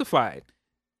 he's justified.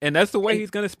 And that's the way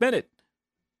he's going to spin it.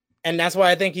 And that's why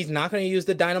I think he's not going to use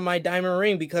the Dynamite Diamond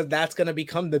Ring, because that's going to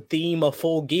become the theme of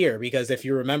Full Gear. Because if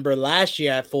you remember last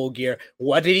year at Full Gear,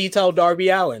 what did he tell Darby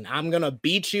Allin? I'm going to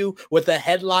beat you with a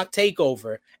headlock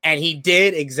takeover. And he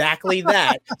did exactly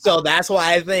that. So that's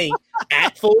why I think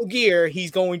at Full Gear, he's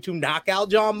going to knock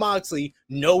out Jon Moxley.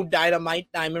 No Dynamite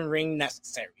Diamond Ring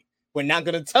necessary. We're not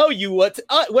going to tell you what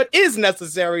is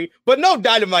necessary, but no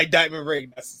Dynamite Diamond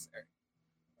Ring necessary.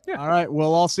 Yeah. All right.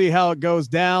 We'll all see how it goes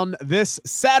down this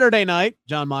Saturday night.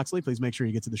 Jon Moxley, please make sure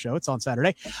you get to the show. It's on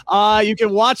Saturday. You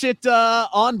can watch it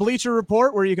on Bleacher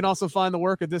Report, where you can also find the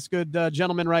work of this good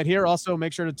gentleman right here. Also,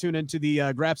 make sure to tune into the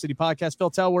Grapsody podcast. Phil,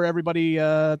 tell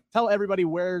everybody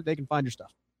where they can find your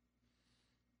stuff.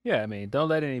 Yeah, I mean, don't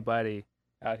let anybody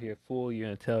out here fool you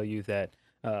and tell you that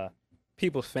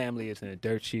people's family is in the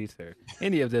dirt sheets or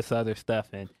any of this other stuff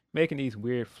and making these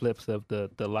weird flips of the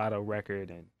lotto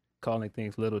record and calling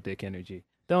things little dick energy.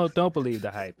 Don't believe the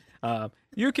hype.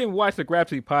 You can watch the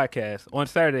Grapsody podcast on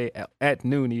Saturday at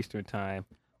noon Eastern time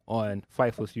on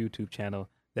Fightful's YouTube channel.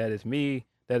 That is me.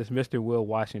 That is Mr. Will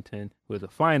Washington, who is a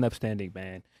fine, upstanding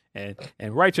man, and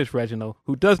Righteous Reginald,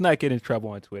 who does not get in trouble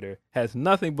on Twitter, has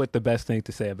nothing but the best thing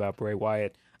to say about Bray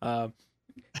Wyatt.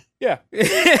 Yeah.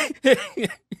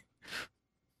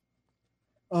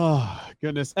 Oh,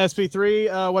 goodness.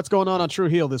 SP3, what's going on True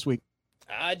Heel this week?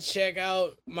 Check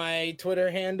out my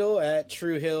Twitter handle at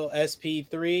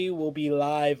TrueHillSP3. We'll be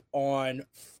live on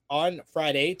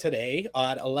Friday today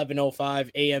at 11:05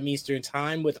 a.m. Eastern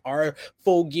time with our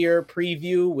Full Gear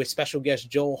preview with special guest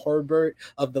Joel Herbert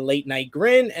of the Late Night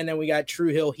Grin. And then we got True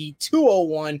Hill Heat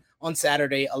 201 on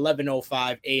Saturday,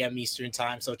 11:05 a.m. Eastern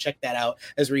time. So check that out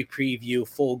as we preview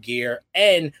Full Gear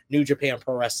and New Japan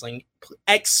Pro Wrestling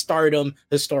X Stardom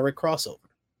Historic Crossover.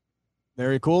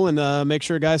 Very cool. And make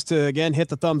sure, guys, to, again, hit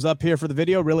the thumbs up here for the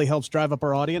video. Really helps drive up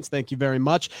our audience. Thank you very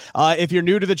much. If you're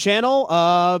new to the channel,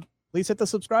 please hit the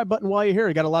subscribe button while you're here.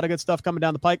 We got a lot of good stuff coming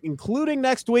down the pike, including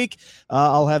next week.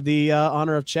 I'll have the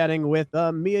honor of chatting with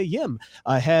Mia Yim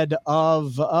ahead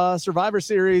of Survivor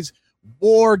Series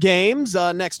War Games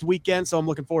next weekend. So I'm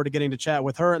looking forward to getting to chat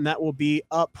with her, and that will be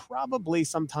up probably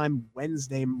sometime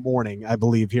Wednesday morning, I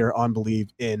believe, here on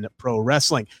Believe in Pro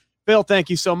Wrestling. Phil, thank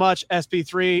you so much.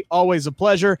 SP3, always a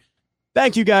pleasure.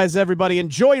 Thank you, guys, everybody.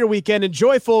 Enjoy your weekend.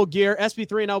 Enjoy Full Gear.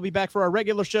 SP3 and I will be back for our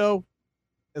regular show,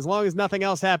 as long as nothing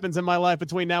else happens in my life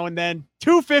between now and then.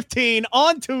 2:15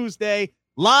 on Tuesday.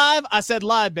 Live. I said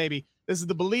live, baby. This is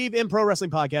the Believe in Pro Wrestling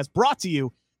podcast, brought to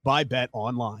you by Bet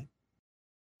Online.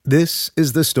 This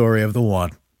is the story of the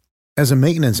one. As a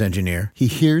maintenance engineer, he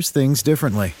hears things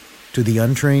differently. To the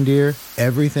untrained ear,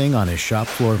 everything on his shop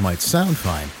floor might sound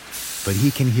fine, but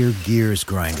he can hear gears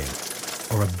grinding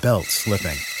or a belt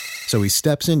slipping. So he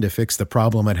steps in to fix the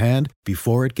problem at hand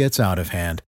before it gets out of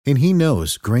hand. And he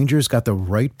knows Grainger's got the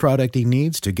right product he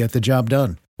needs to get the job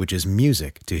done, which is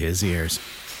music to his ears.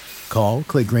 Call,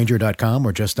 click Grainger.com,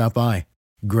 or just stop by.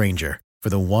 Grainger, for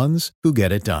the ones who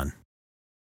get it done.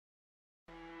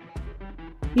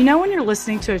 You know when you're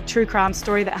listening to a true crime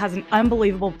story that has an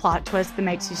unbelievable plot twist that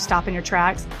makes you stop in your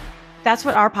tracks? That's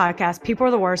what our podcast, People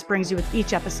Are the Worst, brings you with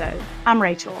each episode. I'm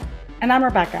Rachel. And I'm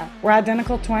Rebecca. We're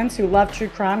identical twins who love true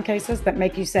crime cases that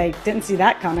make you say, didn't see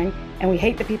that coming, and we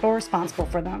hate the people responsible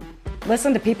for them.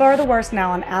 Listen to People Are the Worst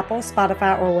now on Apple,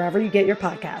 Spotify, or wherever you get your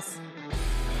podcasts.